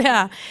 O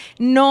sea,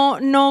 no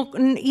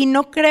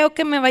creo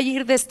que me vaya a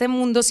ir de este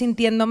mundo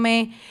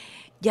sintiéndome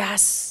ya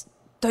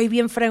estoy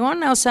bien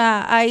fregona. O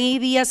sea, hay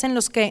días en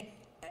los que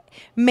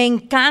me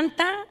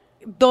encanta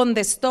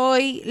donde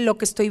estoy, lo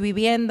que estoy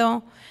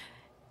viviendo,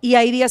 y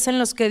hay días en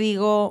los que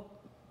digo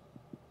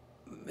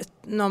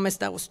no me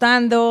está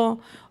gustando.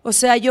 O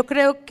sea, yo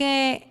creo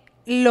que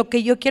lo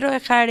que yo quiero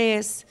dejar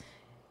es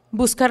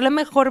buscar la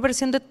mejor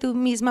versión de tú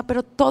misma,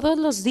 pero todos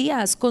los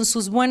días, con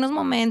sus buenos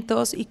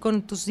momentos y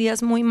con tus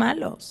días muy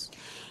malos.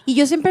 Y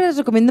yo siempre les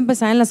recomiendo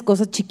empezar en las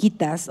cosas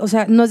chiquitas. O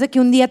sea, no es de que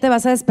un día te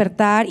vas a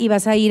despertar y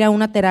vas a ir a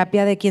una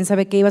terapia de quién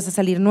sabe qué y vas a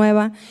salir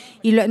nueva.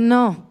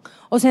 No.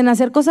 O sea, en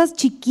hacer cosas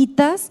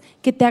chiquitas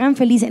que te hagan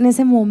feliz en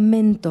ese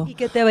momento. Y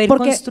que te va a ir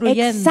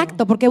construyendo.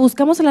 Exacto, porque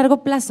buscamos a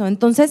largo plazo.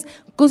 Entonces,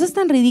 cosas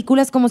tan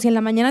ridículas como si en la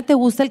mañana te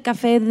gusta el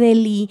café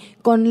deli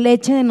con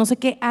leche de no sé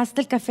qué,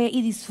 hazte el café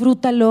y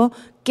disfrútalo.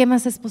 ¿Qué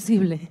más es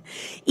posible?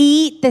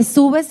 Y te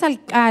subes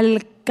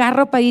al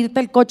carro para irte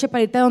al coche,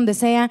 para irte a donde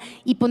sea,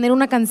 y poner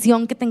una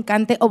canción que te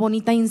encante o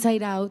bonita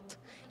Inside Out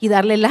y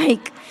darle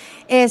like.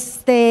 Y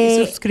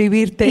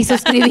suscribirte.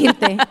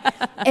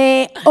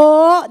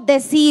 O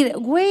decir,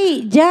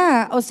 güey,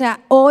 ya, o sea,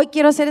 hoy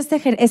quiero hacer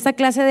esta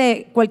clase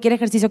de cualquier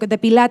ejercicio, que de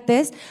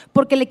pilates,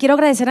 porque le quiero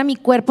agradecer a mi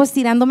cuerpo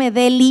estirándome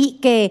deli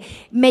que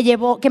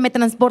me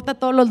transporta a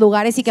todos los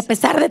lugares y que a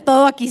pesar de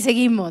todo aquí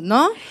seguimos,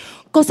 ¿no?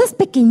 Cosas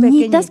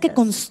pequeñitas que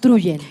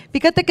construyen.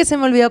 Fíjate que se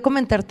me olvidó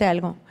comentarte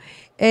algo.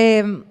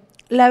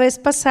 La vez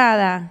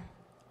pasada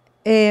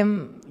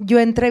yo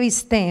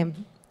entrevisté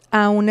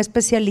a un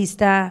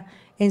especialista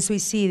en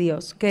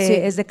suicidios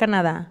que es de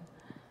Canadá.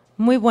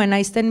 Muy buena,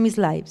 ahí está en mis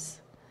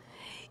lives.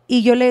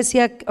 Y yo le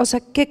decía, o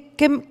sea,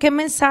 ¿qué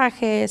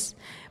mensajes?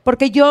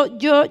 Porque yo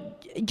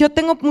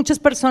tengo muchas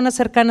personas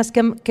cercanas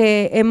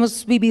que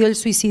hemos vivido el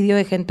suicidio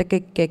de gente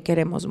que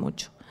queremos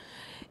mucho.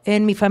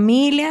 En mi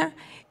familia,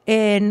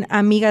 en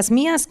amigas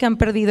mías que han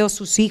perdido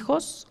sus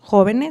hijos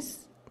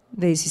jóvenes,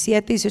 de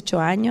 17, 18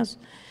 años,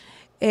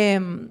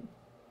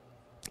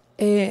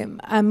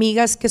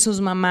 amigas que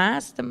sus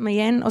mamás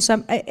también, o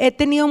sea, he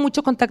tenido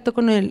mucho contacto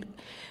con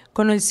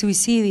el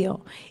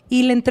suicidio,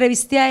 y le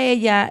entrevisté a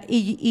ella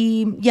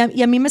y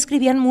a mí me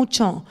escribían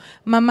mucho,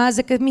 mamás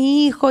de que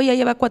mi hijo ya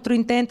lleva 4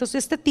 intentos,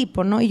 este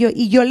tipo, ¿no?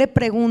 Y yo le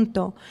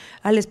pregunto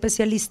al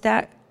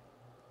especialista,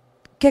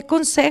 ¿qué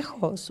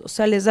consejos, o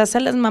sea, les das a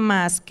las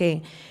mamás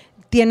que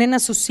tienen a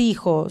sus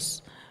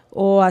hijos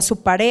o a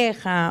su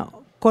pareja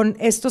con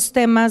estos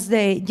temas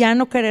de ya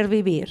no querer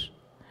vivir?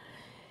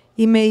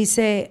 Y me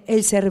dice,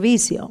 el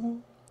servicio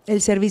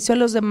a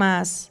los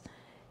demás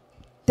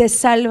te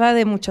salva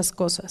de muchas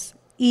cosas.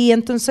 Y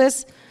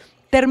entonces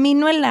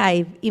termino el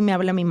live y me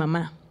habla mi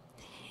mamá.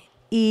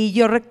 Y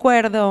yo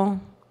recuerdo,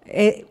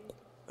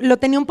 lo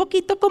tenía un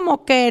poquito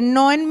como que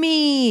no en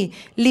mi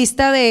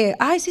lista de,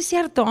 ay, sí es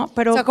cierto,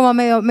 pero… O sea, como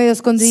medio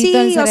escondidito sí,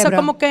 en el cerebro. o sea,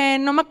 como que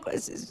no me…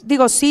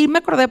 Digo, sí me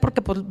acordé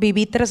porque pues,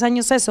 viví 3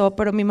 años eso,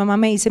 pero mi mamá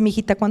me dice,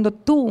 mijita, cuando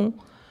tú…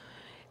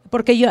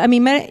 Porque yo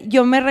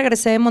me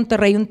regresé de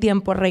Monterrey un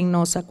tiempo a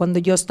Reynosa cuando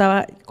yo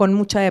estaba con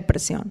mucha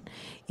depresión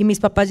y mis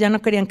papás ya no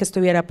querían que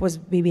estuviera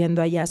pues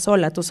viviendo allá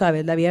sola, tú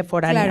sabes, la vida de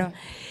foránea. Claro.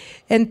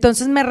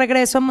 Entonces me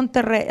regreso a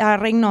Monterrey, a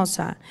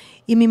Reynosa,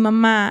 y mi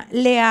mamá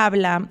le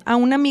habla a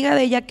una amiga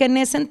de ella que en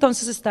ese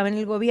entonces estaba en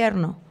el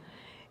gobierno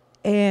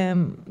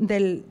de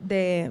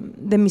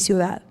mi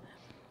ciudad,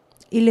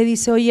 y le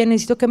dice, oye,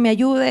 necesito que me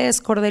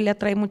ayudes, Cordelia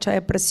trae mucha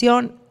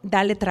depresión,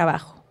 dale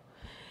trabajo.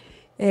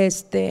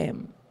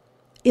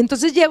 Y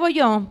entonces llego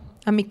yo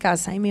a mi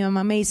casa y mi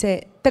mamá me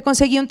dice, te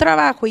conseguí un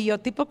trabajo, y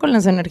yo tipo con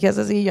las energías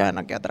así, yo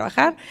no quiero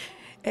trabajar.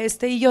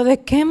 Y yo, ¿de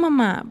qué,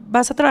 mamá?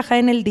 Vas a trabajar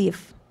en el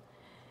DIF.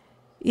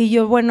 Y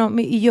yo, bueno,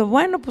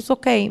 pues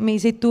ok. Me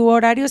dice, y tu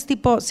horario es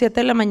tipo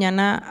 7 de la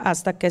mañana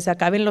hasta que se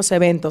acaben los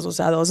eventos, o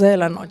sea, 12 de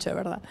la noche,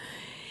 ¿verdad?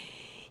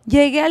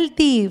 Llegué al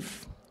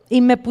DIF y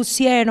me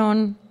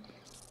pusieron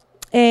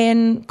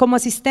como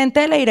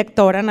asistente de la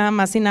directora, nada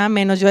más y nada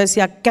menos. Yo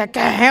decía, ¿qué?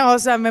 O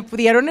sea, me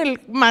pudieron el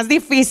más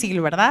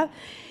difícil, ¿verdad?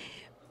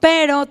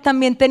 Pero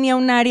también tenía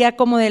un área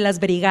como de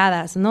las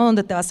brigadas, ¿no?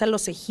 Donde te vas a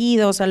los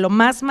ejidos, a lo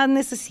más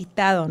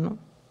necesitado, ¿no?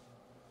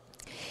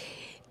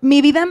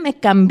 Mi vida me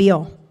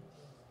cambió.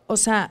 O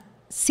sea,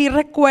 sí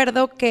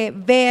recuerdo que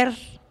ver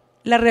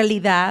la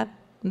realidad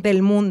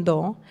del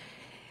mundo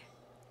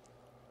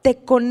te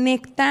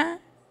conecta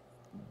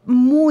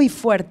muy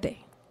fuerte.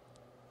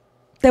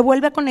 Te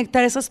vuelve a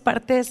conectar esas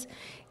partes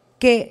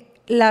que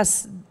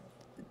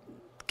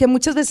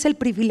muchas veces el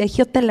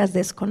privilegio te las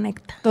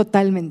desconecta.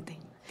 Totalmente.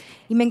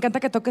 Y me encanta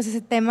que toques ese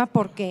tema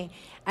porque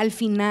al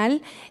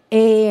final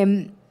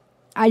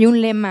hay un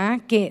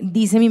lema que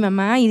dice mi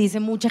mamá y dice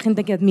mucha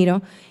gente que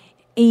admiro,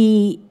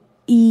 y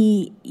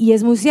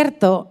es muy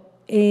cierto,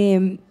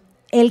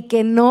 el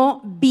que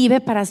no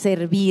vive para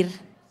servir,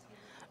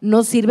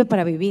 no sirve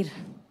para vivir.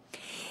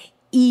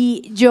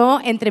 Y yo,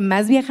 entre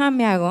más vieja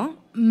me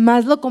hago,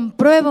 más lo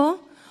compruebo,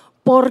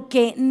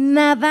 porque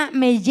nada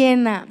me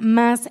llena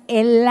más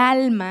el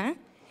alma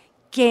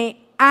que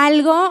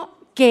algo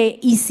que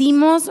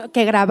hicimos,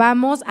 que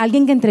grabamos,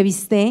 alguien que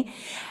entrevisté,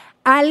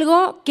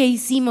 algo que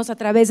hicimos a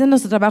través de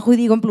nuestro trabajo, y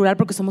digo en plural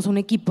porque somos un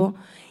equipo.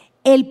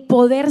 El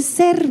poder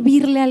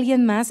servirle a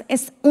alguien más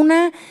es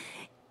una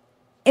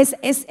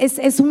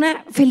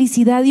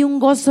felicidad y un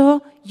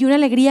gozo y una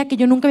alegría que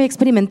yo nunca había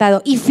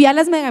experimentado. Y fui a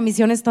las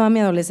megamisiones toda mi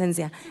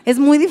adolescencia. Es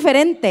muy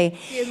diferente.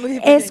 Sí, es muy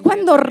diferente. Es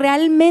cuando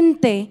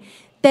realmente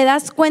te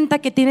das cuenta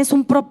que tienes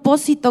un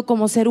propósito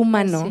como ser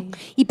humano. Sí.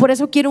 Y por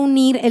eso quiero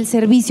unir el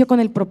servicio con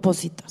el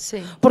propósito. Sí.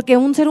 Porque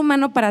un ser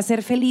humano, para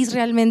ser feliz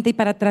realmente y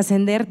para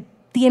trascender,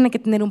 tiene que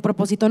tener un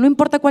propósito, no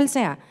importa cuál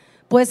sea.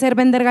 Puede ser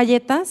vender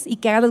galletas y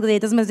que hagas las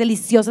galletas más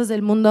deliciosas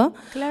del mundo,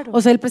 claro,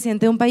 o ser el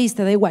presidente de un país,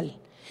 te da igual.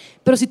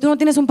 Pero si tú no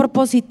tienes un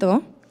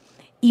propósito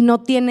y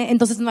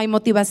entonces no hay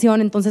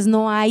motivación, entonces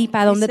no hay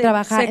para dónde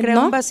trabajar. Se crea,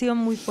 ¿no? Un vacío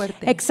muy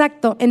fuerte.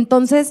 Exacto.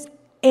 Entonces,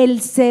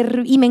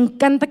 y me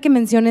encanta que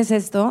menciones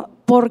esto,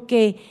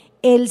 porque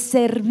el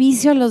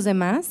servicio a los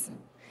demás,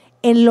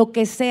 en lo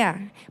que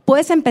sea,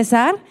 puedes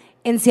empezar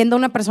en siendo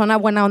una persona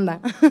buena onda,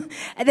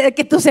 de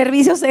que tu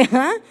servicio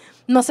sea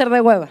no ser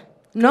de hueva,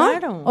 ¿no?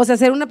 Claro. O sea,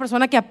 ser una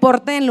persona que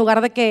aporte en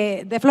lugar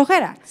de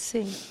flojera.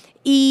 Sí.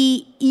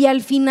 Y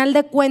al final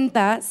de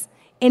cuentas,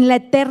 en la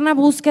eterna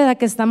búsqueda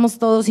que estamos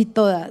todos y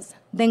todas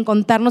de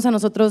encontrarnos a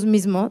nosotros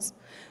mismos,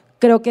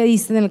 creo que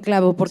diste en el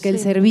clavo, porque el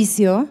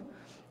servicio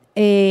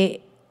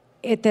te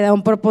da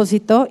un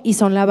propósito y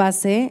son la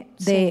base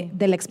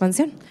de la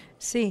expansión.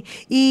 Sí,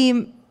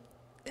 y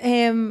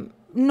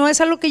no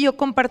es algo que yo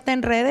comparta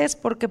en redes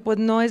porque pues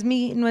no es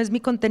mi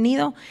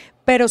contenido,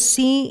 pero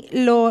sí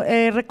lo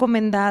he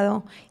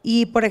recomendado.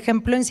 Y por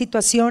ejemplo, en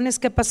situaciones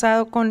que he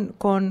pasado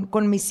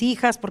con mis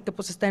hijas, porque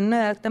pues están en una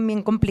edad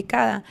también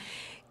complicada,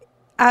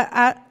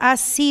 ha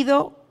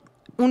sido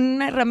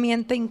una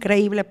herramienta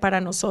increíble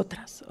para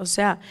nosotras. O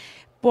sea,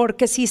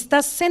 porque si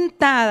estás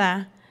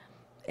sentada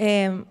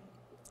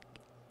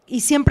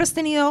y siempre has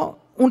tenido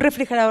un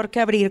refrigerador que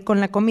abrir con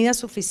la comida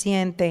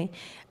suficiente,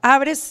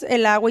 abres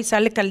el agua y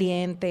sale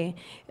caliente,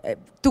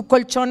 tu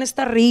colchón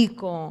está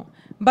rico,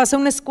 vas a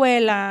una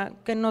escuela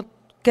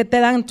que te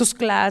dan tus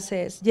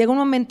clases, llega un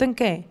momento en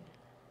que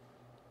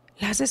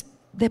la haces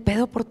de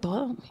pedo por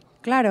todo.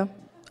 Claro.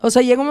 O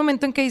sea, llega un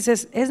momento en que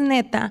dices, es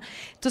neta.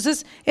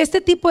 Entonces,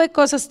 este tipo de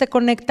cosas te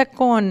conecta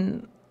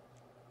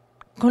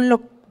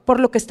por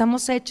lo que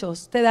estamos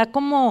hechos, te da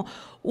como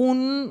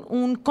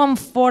un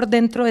confort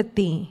dentro de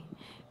ti.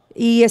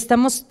 Y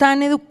estamos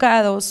tan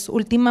educados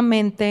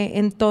últimamente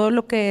en todo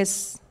lo que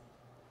es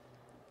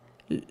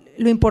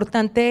lo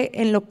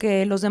importante en lo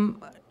que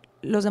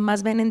los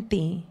demás ven en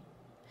ti,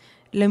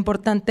 lo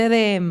importante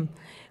de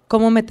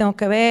cómo me tengo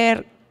que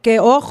ver, que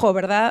ojo,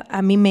 ¿verdad?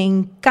 A mí me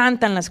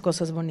encantan las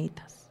cosas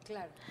bonitas.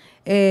 Claro.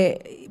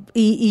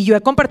 Y yo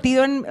he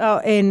compartido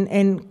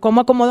en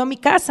cómo acomodo mi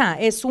casa,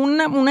 es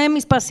una de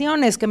mis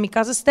pasiones, que mi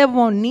casa esté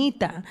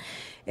bonita.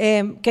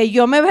 Que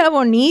yo me vea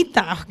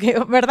bonita,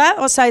 ¿verdad?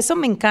 O sea, eso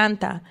me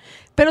encanta,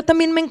 pero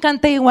también me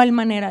encanta de igual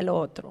manera lo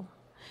otro.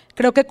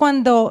 Creo que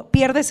cuando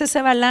pierdes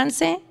ese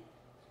balance,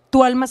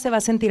 tu alma se va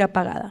a sentir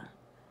apagada,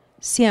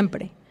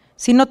 siempre.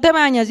 Si no te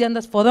bañas y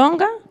andas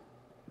fodonga,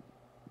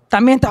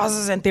 también te vas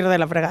a sentir de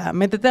la fregada,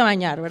 métete a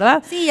bañar,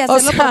 ¿verdad? Sí,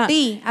 hacerlo por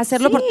ti,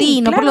 por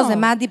ti, no por los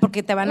demás, y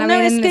porque te van a ver.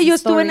 Una vez que yo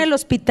estuve en el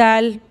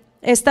hospital,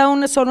 he estado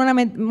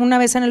una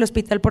vez en el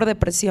hospital por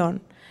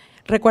depresión.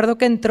 Recuerdo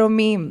que entró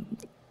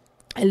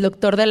el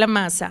doctor de la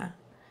masa,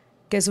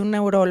 que es un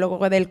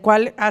neurólogo, del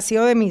cual ha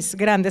sido de mis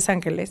grandes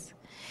ángeles,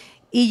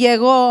 y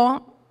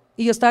llegó,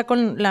 y yo estaba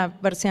con la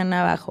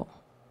persiana abajo,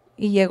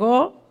 y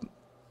llegó,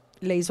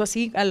 le hizo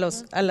así a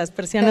las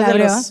persianas de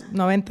los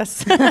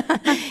 90s,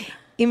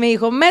 y me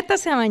dijo,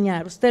 métase a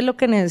bañar, usted lo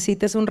que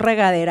necesita es un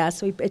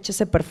regaderazo y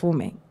échese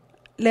perfume,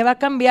 le va a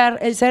cambiar,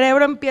 el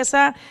cerebro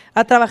empieza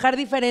a trabajar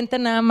diferente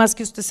nada más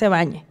que usted se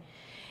bañe.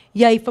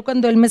 Y ahí fue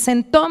cuando él me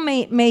sentó,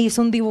 me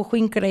hizo un dibujo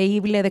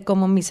increíble de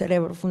cómo mi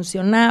cerebro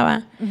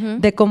funcionaba,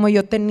 de cómo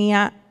yo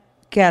tenía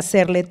que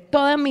hacerle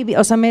toda mi vida.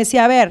 O sea, me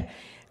decía, a ver,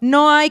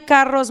 no hay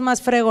carros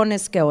más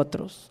fregones que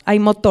otros, hay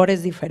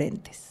motores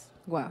diferentes.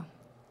 Wow.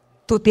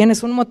 Tú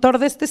tienes un motor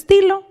de este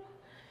estilo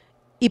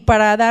y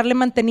para darle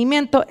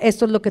mantenimiento,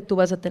 esto es lo que tú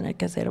vas a tener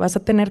que hacer. Vas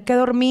a tener que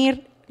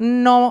dormir,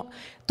 no,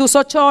 tus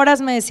 8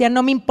 horas, me decía,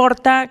 no me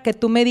importa que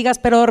tú me digas,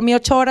 pero dormí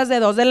 8 horas de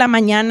 2 de la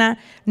mañana.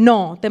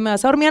 No, te me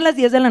vas a dormir a las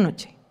 10 de la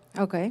noche.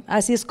 Okay.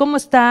 Así es como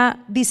está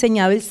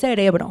diseñado el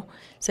cerebro.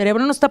 El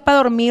cerebro no está para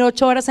dormir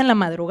 8 horas en la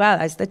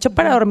madrugada, está hecho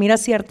para dormir a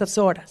ciertas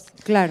horas.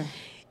 Claro.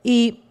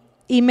 Y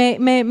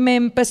me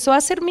empezó a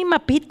hacer mi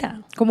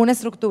mapita. Como una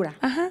estructura.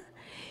 Ajá.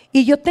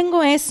 Y yo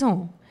tengo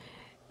eso.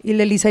 Y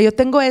Lelisa, yo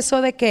tengo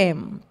eso de que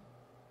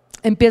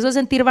empiezo a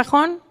sentir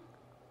bajón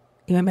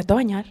y me meto a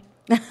bañar.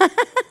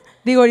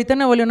 Digo, ahorita en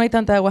Nuevo León no hay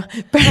tanta agua,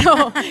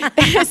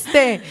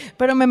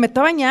 pero me meto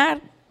a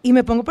bañar y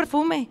me pongo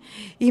perfume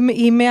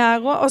y me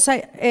hago, o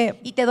sea…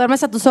 y te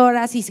duermes a tus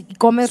horas y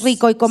comes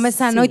rico y comes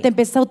sano, sí, y te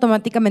empiezas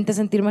automáticamente a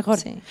sentir mejor.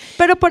 Sí.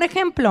 Pero por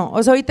ejemplo,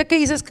 o sea, ahorita que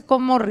dices que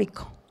como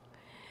rico,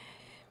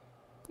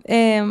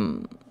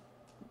 creo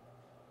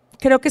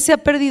que se ha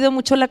perdido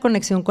mucho la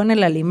conexión con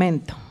el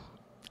alimento.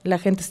 La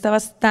gente está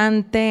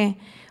bastante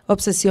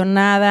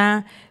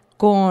obsesionada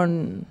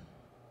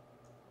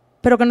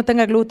pero que no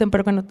tenga gluten,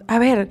 pero que no… A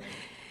ver,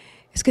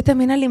 es que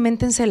también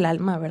aliméntense el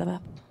alma, ¿verdad?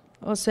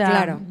 O sea,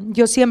 claro.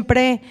 Yo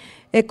siempre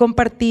he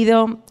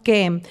compartido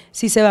que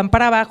si se van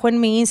para abajo en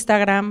mi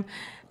Instagram,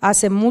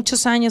 hace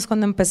muchos años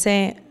cuando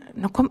empecé,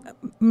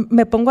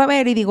 me pongo a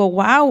ver y digo,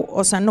 wow,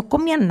 o sea, no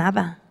comía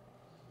nada.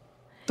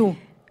 ¿Tú?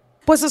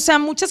 Pues, o sea,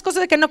 muchas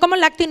cosas de que no como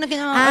lácteo,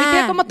 ahorita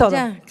ya como todo.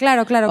 Ya,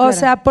 claro. O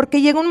sea,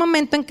 porque llega un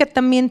momento en que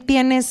también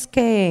tienes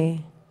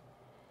que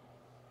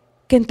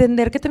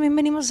entender que también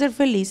venimos a ser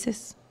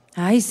felices.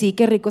 Ay, sí,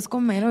 qué rico es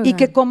comer, ¿verdad? Y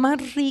que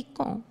comas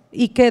rico,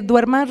 y que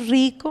duermas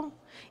rico,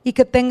 y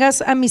que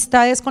tengas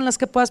amistades con las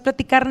que puedas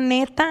platicar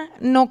neta,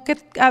 no que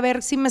a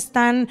ver si me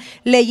están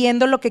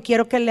leyendo lo que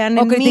quiero que lean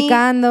en mí. O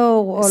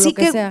criticando o sí, lo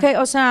que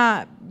sea. O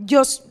sea,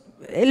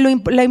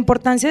 la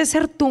importancia de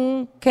ser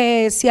tú,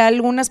 que si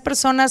algunas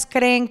personas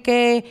creen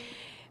que,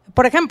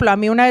 por ejemplo, a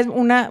mí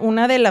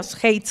una de las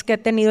hates que he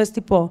tenido es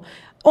tipo,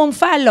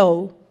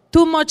 unfollow,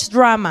 too much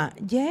drama.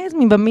 Yes,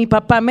 mi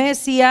papá me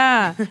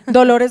decía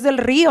Dolores del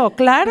Río,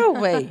 claro,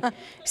 güey.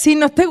 Si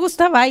no te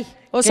gusta, bye.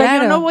 O sea,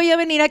 claro. Yo no voy a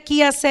venir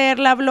aquí a ser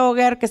la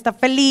blogger que está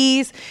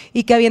feliz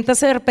y que avienta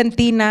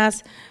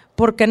serpentinas,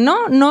 porque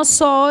no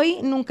soy,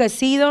 nunca he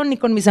sido, ni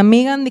con mis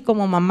amigas, ni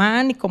como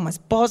mamá, ni como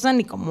esposa,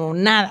 ni como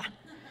nada.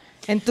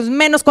 Entonces,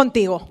 menos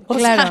contigo. O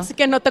sea, así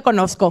que no te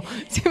conozco.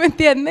 ¿Sí me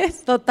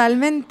entiendes?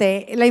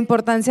 Totalmente. La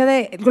importancia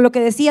de lo que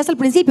decías al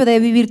principio,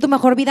 de vivir tu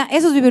mejor vida,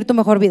 eso es vivir tu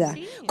mejor vida.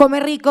 Sí.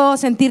 Comer rico,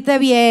 sentirte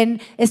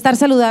bien, estar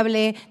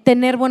saludable,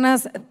 tener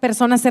buenas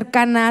personas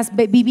cercanas,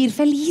 vivir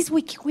feliz,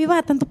 güey, qué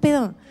hueva, tanto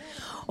pedo.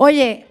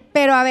 Oye,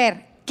 pero a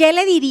ver, ¿qué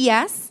le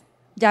dirías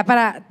ya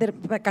para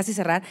casi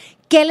cerrar,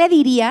 ¿qué le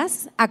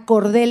dirías a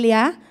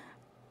Cordelia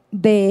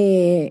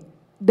de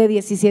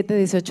 17,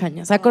 18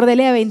 años? A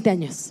Cordelia de 20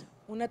 años.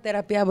 Una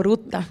terapia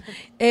bruta.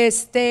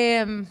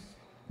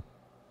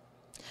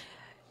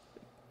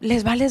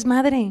 Les vales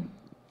madre.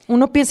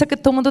 Uno piensa que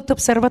todo el mundo te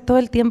observa todo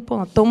el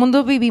tiempo. Todo el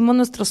mundo vivimos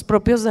nuestros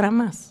propios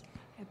dramas.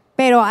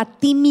 Pero a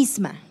ti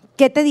misma,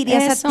 ¿qué te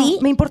dirías Eso, a ti?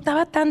 ¿me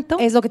importaba tanto?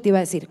 Es lo que te iba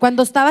a decir.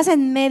 Cuando estabas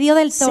en medio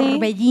del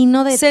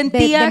torbellino de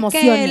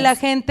emociones. Que la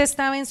gente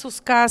estaba en sus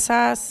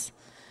casas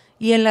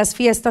y en las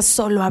fiestas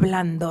solo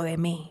hablando de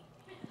mí.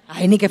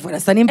 Ay, ni que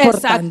fueras tan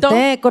importante,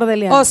 Exacto.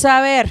 Cordelia. O sea,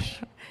 a ver,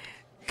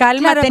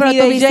 cálmate, claro,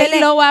 ni de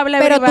J-Lo habla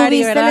pero everybody,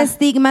 tuviste ¿verdad? el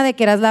estigma de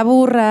que eras la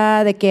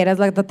burra, de que eras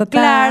la ta.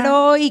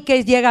 Claro, y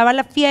que llegaba a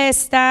la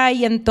fiesta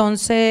y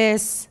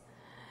entonces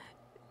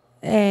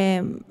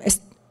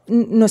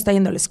no está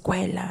yendo a la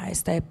escuela,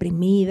 está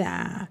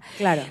deprimida.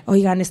 Claro.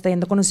 Oigan, está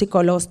yendo con un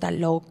psicólogo, está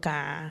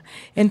loca.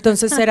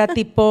 Entonces era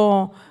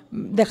tipo,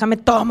 déjame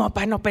tomo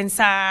para no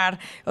pensar.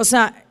 O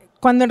sea,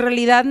 cuando en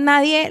realidad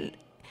nadie…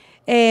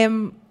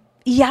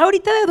 y ya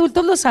ahorita de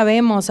adultos lo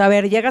sabemos. A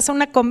ver, llegas a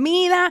una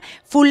comida,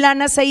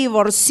 fulana se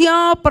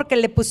divorció porque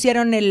le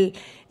pusieron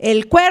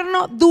el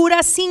cuerno,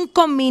 dura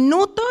 5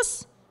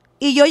 minutos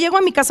y yo llego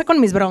a mi casa con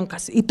mis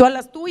broncas y tú a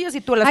las tuyas y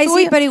tú a las tuyas.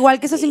 Ay, sí, pero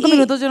igual que esos 5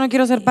 minutos yo no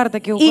quiero ser parte.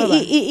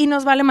 Y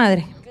nos vale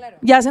madre. Claro.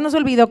 Ya se nos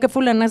olvidó que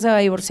fulana se va a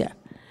divorciar.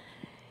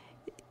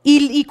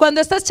 Y cuando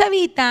estás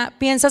chavita,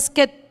 piensas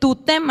que tu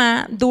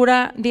tema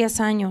dura 10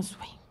 años,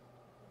 güey.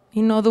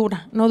 Y no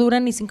dura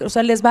ni 5. O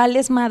sea, les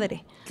vales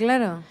madre.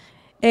 Claro.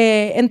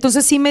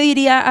 Entonces sí me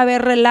diría, a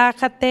ver,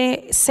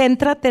 relájate,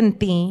 céntrate en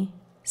ti,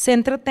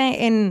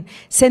 céntrate en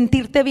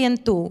sentirte bien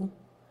tú.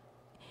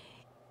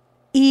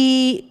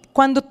 Y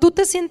cuando tú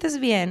te sientes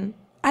bien,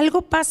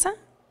 algo pasa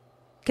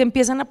que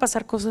empiezan a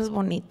pasar cosas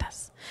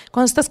bonitas.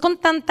 Cuando estás con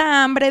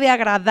tanta hambre de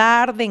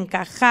agradar, de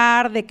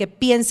encajar, de que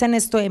piensen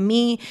esto de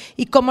mí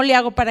y cómo le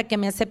hago para que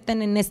me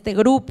acepten en este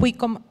grupo y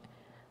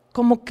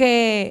como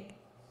que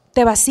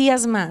te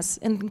vacías más.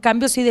 En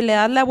cambio, si le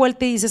das la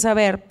vuelta y dices, a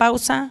ver,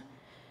 pausa.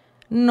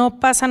 No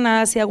pasa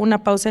nada si hago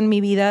una pausa en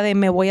mi vida de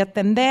me voy a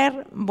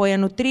atender, voy a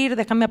nutrir,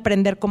 déjame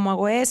aprender cómo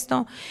hago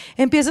esto.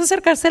 Empieza a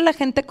acercarse a la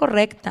gente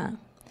correcta.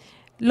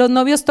 Los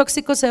novios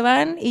tóxicos se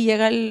van y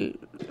llega el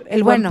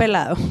buen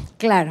pelado.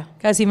 Claro.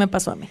 Así me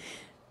pasó a mí.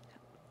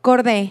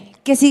 Corde,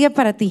 ¿qué sigue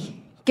para ti?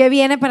 ¿Qué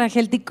viene para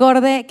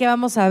HealthyCorde? ¿Qué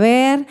vamos a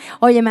ver?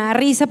 Oye, me da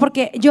risa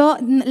porque yo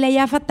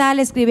leía fatal,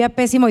 escribía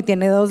pésimo y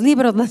tiene 2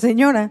 libros la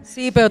señora.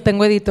 Sí, pero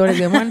tengo editores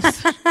de buenos.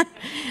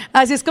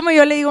 Así es como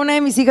yo le digo a una de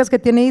mis hijas que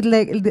tiene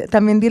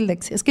también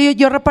dislexia. Es que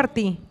yo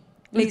repartí,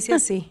 le hice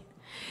así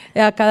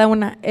a cada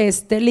una.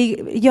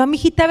 Yo a mi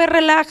hijita, a ver,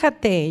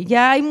 relájate.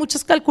 Ya hay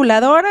muchas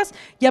calculadoras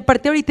y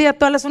aparte ahorita ya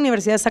todas las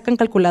universidades sacan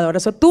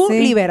calculadoras. O tú,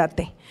 sí,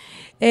 libérate.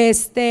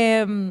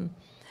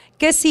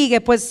 ¿Qué sigue?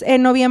 Pues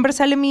en noviembre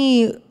sale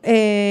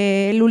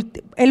el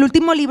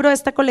último libro de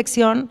esta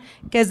colección,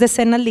 que es de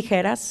escenas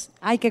ligeras.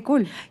 Ay, qué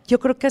cool. Yo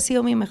creo que ha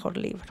sido mi mejor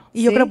libro. Y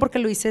 ¿sí? Yo creo porque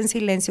lo hice en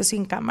silencio,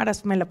 sin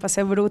cámaras, me la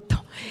pasé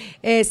bruto.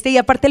 Y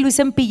aparte lo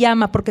hice en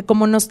pijama, porque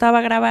como no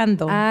estaba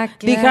grabando, claro,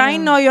 dije, ay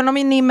no, yo no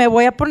ni me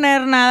voy a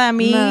poner nada a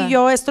mí,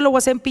 yo esto lo voy a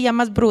hacer en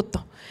pijamas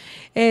bruto.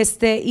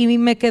 Y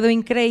me quedó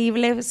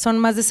increíble, son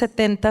más de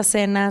 70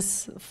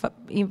 escenas,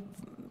 y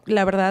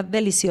la verdad,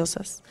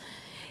 deliciosas.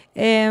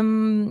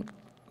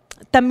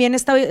 También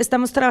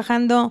estamos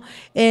trabajando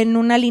en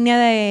una línea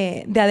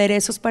de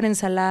aderezos para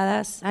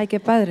ensaladas. Ay,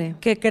 qué padre.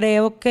 Que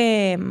creo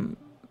que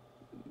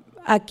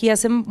aquí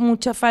hacen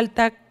mucha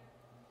falta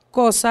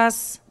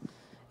cosas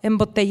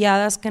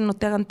embotelladas que no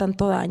te hagan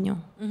tanto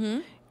daño,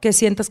 que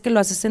sientas que lo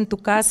haces en tu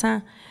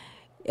casa.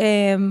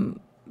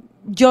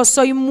 Yo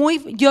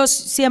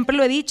siempre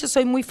lo he dicho,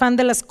 soy muy fan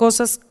de las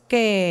cosas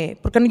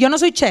porque yo no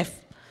soy chef.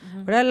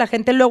 ¿Verdad? La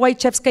gente, luego hay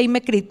chefs que ahí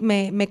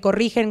me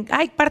corrigen,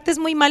 ay, partes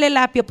muy mal el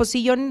apio, pues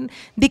sí, yo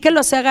di que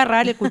lo sé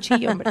agarrar el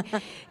cuchillo, hombre.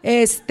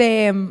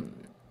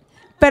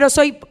 Pero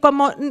soy,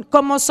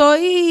 como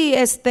soy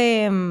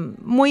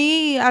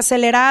muy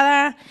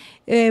acelerada,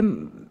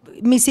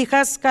 mis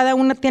hijas, cada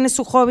una tiene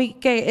su hobby,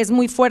 que es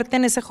muy fuerte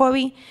en ese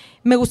hobby,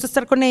 me gusta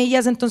estar con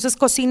ellas, entonces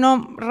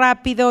cocino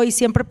rápido y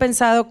siempre he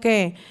pensado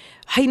que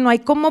ay, no hay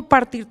como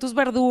partir tus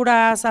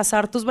verduras,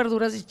 asar tus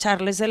verduras y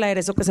echarles el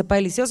aderezo que sepa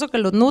delicioso, que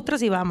los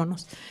nutres y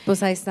vámonos.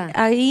 Pues ahí está.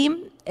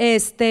 Ahí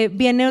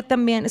viene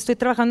también, estoy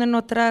trabajando en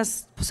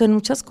otras, pues en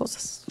muchas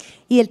cosas.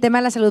 ¿Y el tema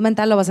de la salud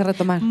mental lo vas a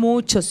retomar?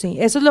 Mucho, sí.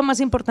 Eso es lo más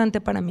importante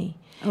para mí.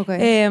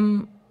 Okay.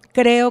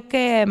 Creo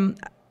que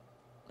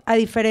a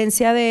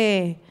diferencia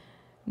de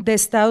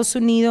Estados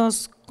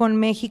Unidos con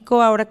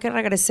México, ahora que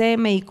regresé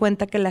me di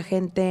cuenta que la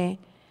gente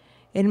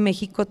en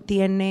México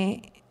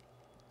tiene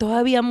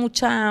todavía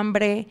mucha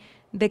hambre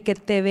de que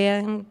te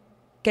vean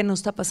que no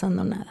está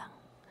pasando nada.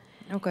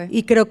 Okay.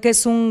 Y creo que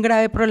es un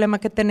grave problema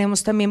que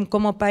tenemos también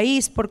como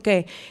país,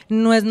 porque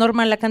no es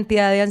normal la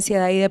cantidad de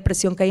ansiedad y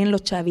depresión que hay en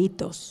los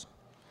chavitos,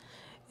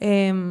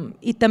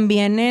 y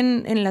también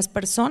en las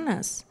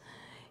personas.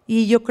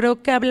 Y yo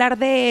creo que hablar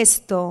de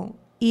esto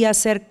y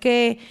hacer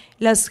que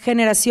las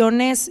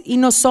generaciones y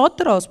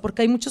nosotros,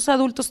 porque hay muchos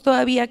adultos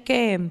todavía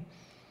que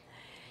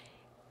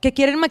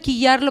quieren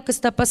maquillar lo que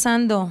está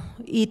pasando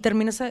y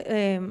terminas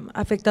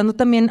afectando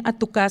también a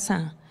tu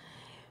casa.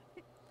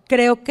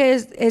 Creo que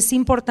es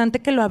importante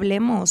que lo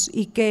hablemos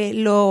y que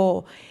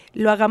lo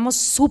hagamos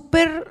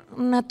súper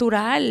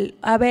natural.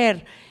 A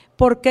ver,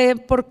 ¿por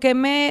qué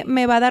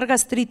me va a dar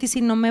gastritis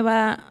y no me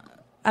va a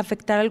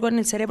afectar algo en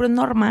el cerebro? Es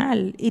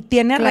normal y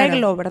tiene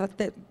arreglo, ¿verdad?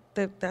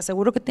 Te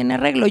aseguro que tiene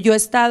arreglo. Yo he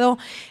estado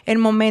en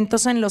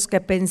momentos en los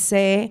que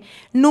pensé,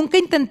 nunca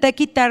intenté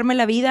quitarme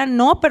la vida,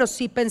 no, pero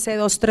sí pensé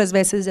 2, 3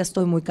 veces, ya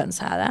estoy muy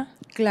cansada.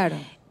 Claro.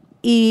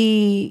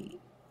 Y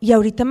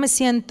ahorita me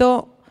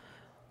siento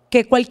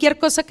que cualquier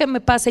cosa que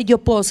me pase, yo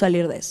puedo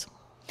salir de eso.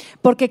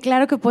 Porque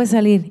claro que puedes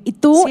salir. Y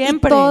tú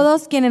siempre. Y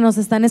todos quienes nos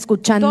están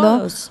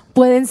escuchando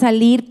pueden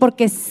salir,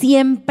 porque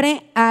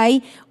siempre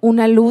hay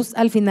una luz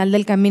al final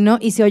del camino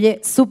y se oye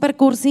súper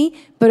cursi,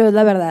 pero es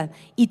la verdad.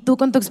 Y tú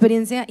con tu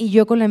experiencia y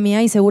yo con la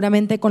mía y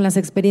seguramente con las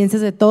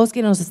experiencias de todos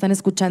quienes nos están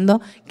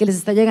escuchando, que les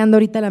está llegando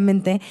ahorita a la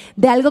mente,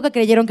 de algo que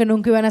creyeron que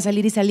nunca iban a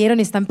salir y salieron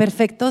y están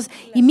perfectos.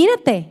 Y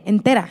mírate,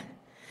 entera.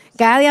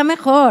 Cada día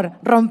mejor,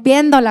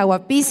 rompiéndola,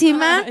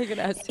 guapísima. Ay,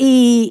 gracias.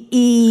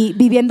 Y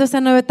viviendo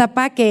esta nueva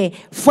etapa que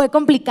fue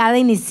complicada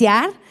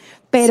iniciar,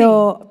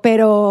 pero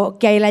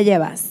que ahí la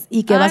llevas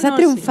y que vas a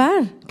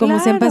triunfar, como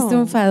siempre has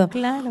triunfado.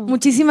 Claro.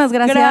 Muchísimas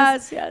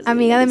gracias,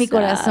 amiga de mi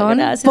corazón,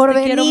 por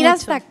venir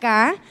hasta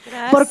acá,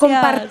 por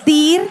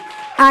compartir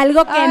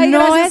algo que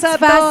no es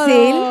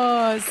fácil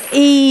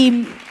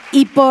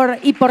y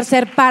por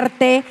ser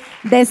parte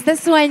de este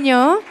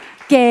sueño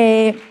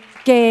que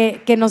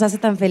nos hace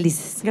tan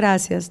felices.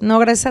 Gracias. No,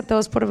 gracias a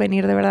todos por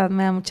venir, de verdad,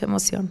 me da mucha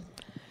emoción.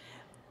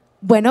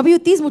 Bueno,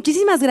 Beauties,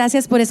 muchísimas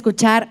gracias por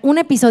escuchar un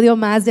episodio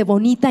más de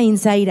Bonita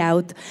Inside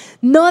Out.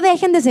 No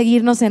dejen de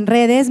seguirnos en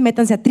redes,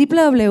 métanse a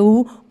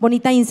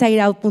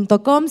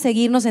www.bonitainsideout.com,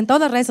 seguirnos en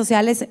todas las redes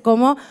sociales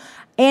como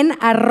en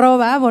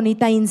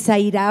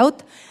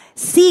 @bonitainsideout.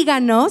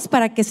 Síganos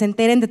para que se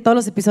enteren de todos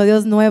los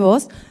episodios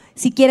nuevos.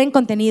 Si quieren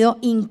contenido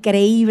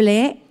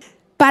increíble,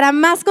 para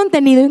más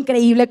contenido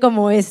increíble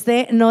como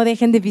este, no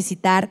dejen de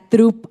visitar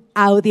Troop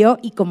Audio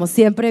y como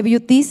siempre,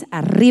 Beauties,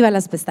 arriba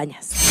las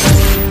pestañas.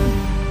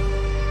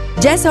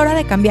 Ya es hora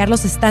de cambiar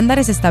los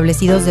estándares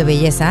establecidos de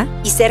belleza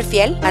y ser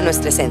fiel a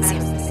nuestra esencia.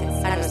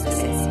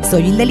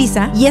 Soy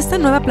Hildelisa y esta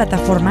nueva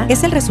plataforma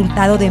es el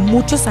resultado de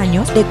muchos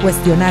años de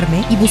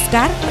cuestionarme y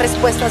buscar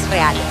respuestas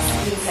reales.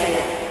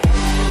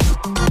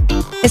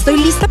 Estoy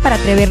lista para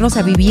atrevernos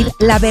a vivir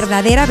la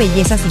verdadera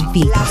belleza sin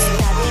filtros.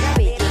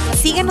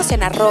 Síguenos en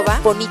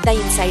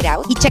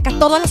 @bonitainsideout y checa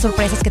todas las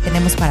sorpresas que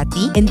tenemos para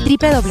ti en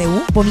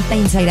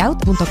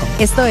www.bonitainsideout.com.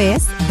 Esto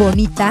es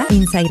Bonita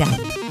Inside Out.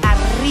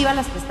 Arriba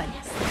las pestañas.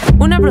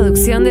 Una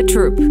producción de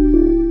Troop.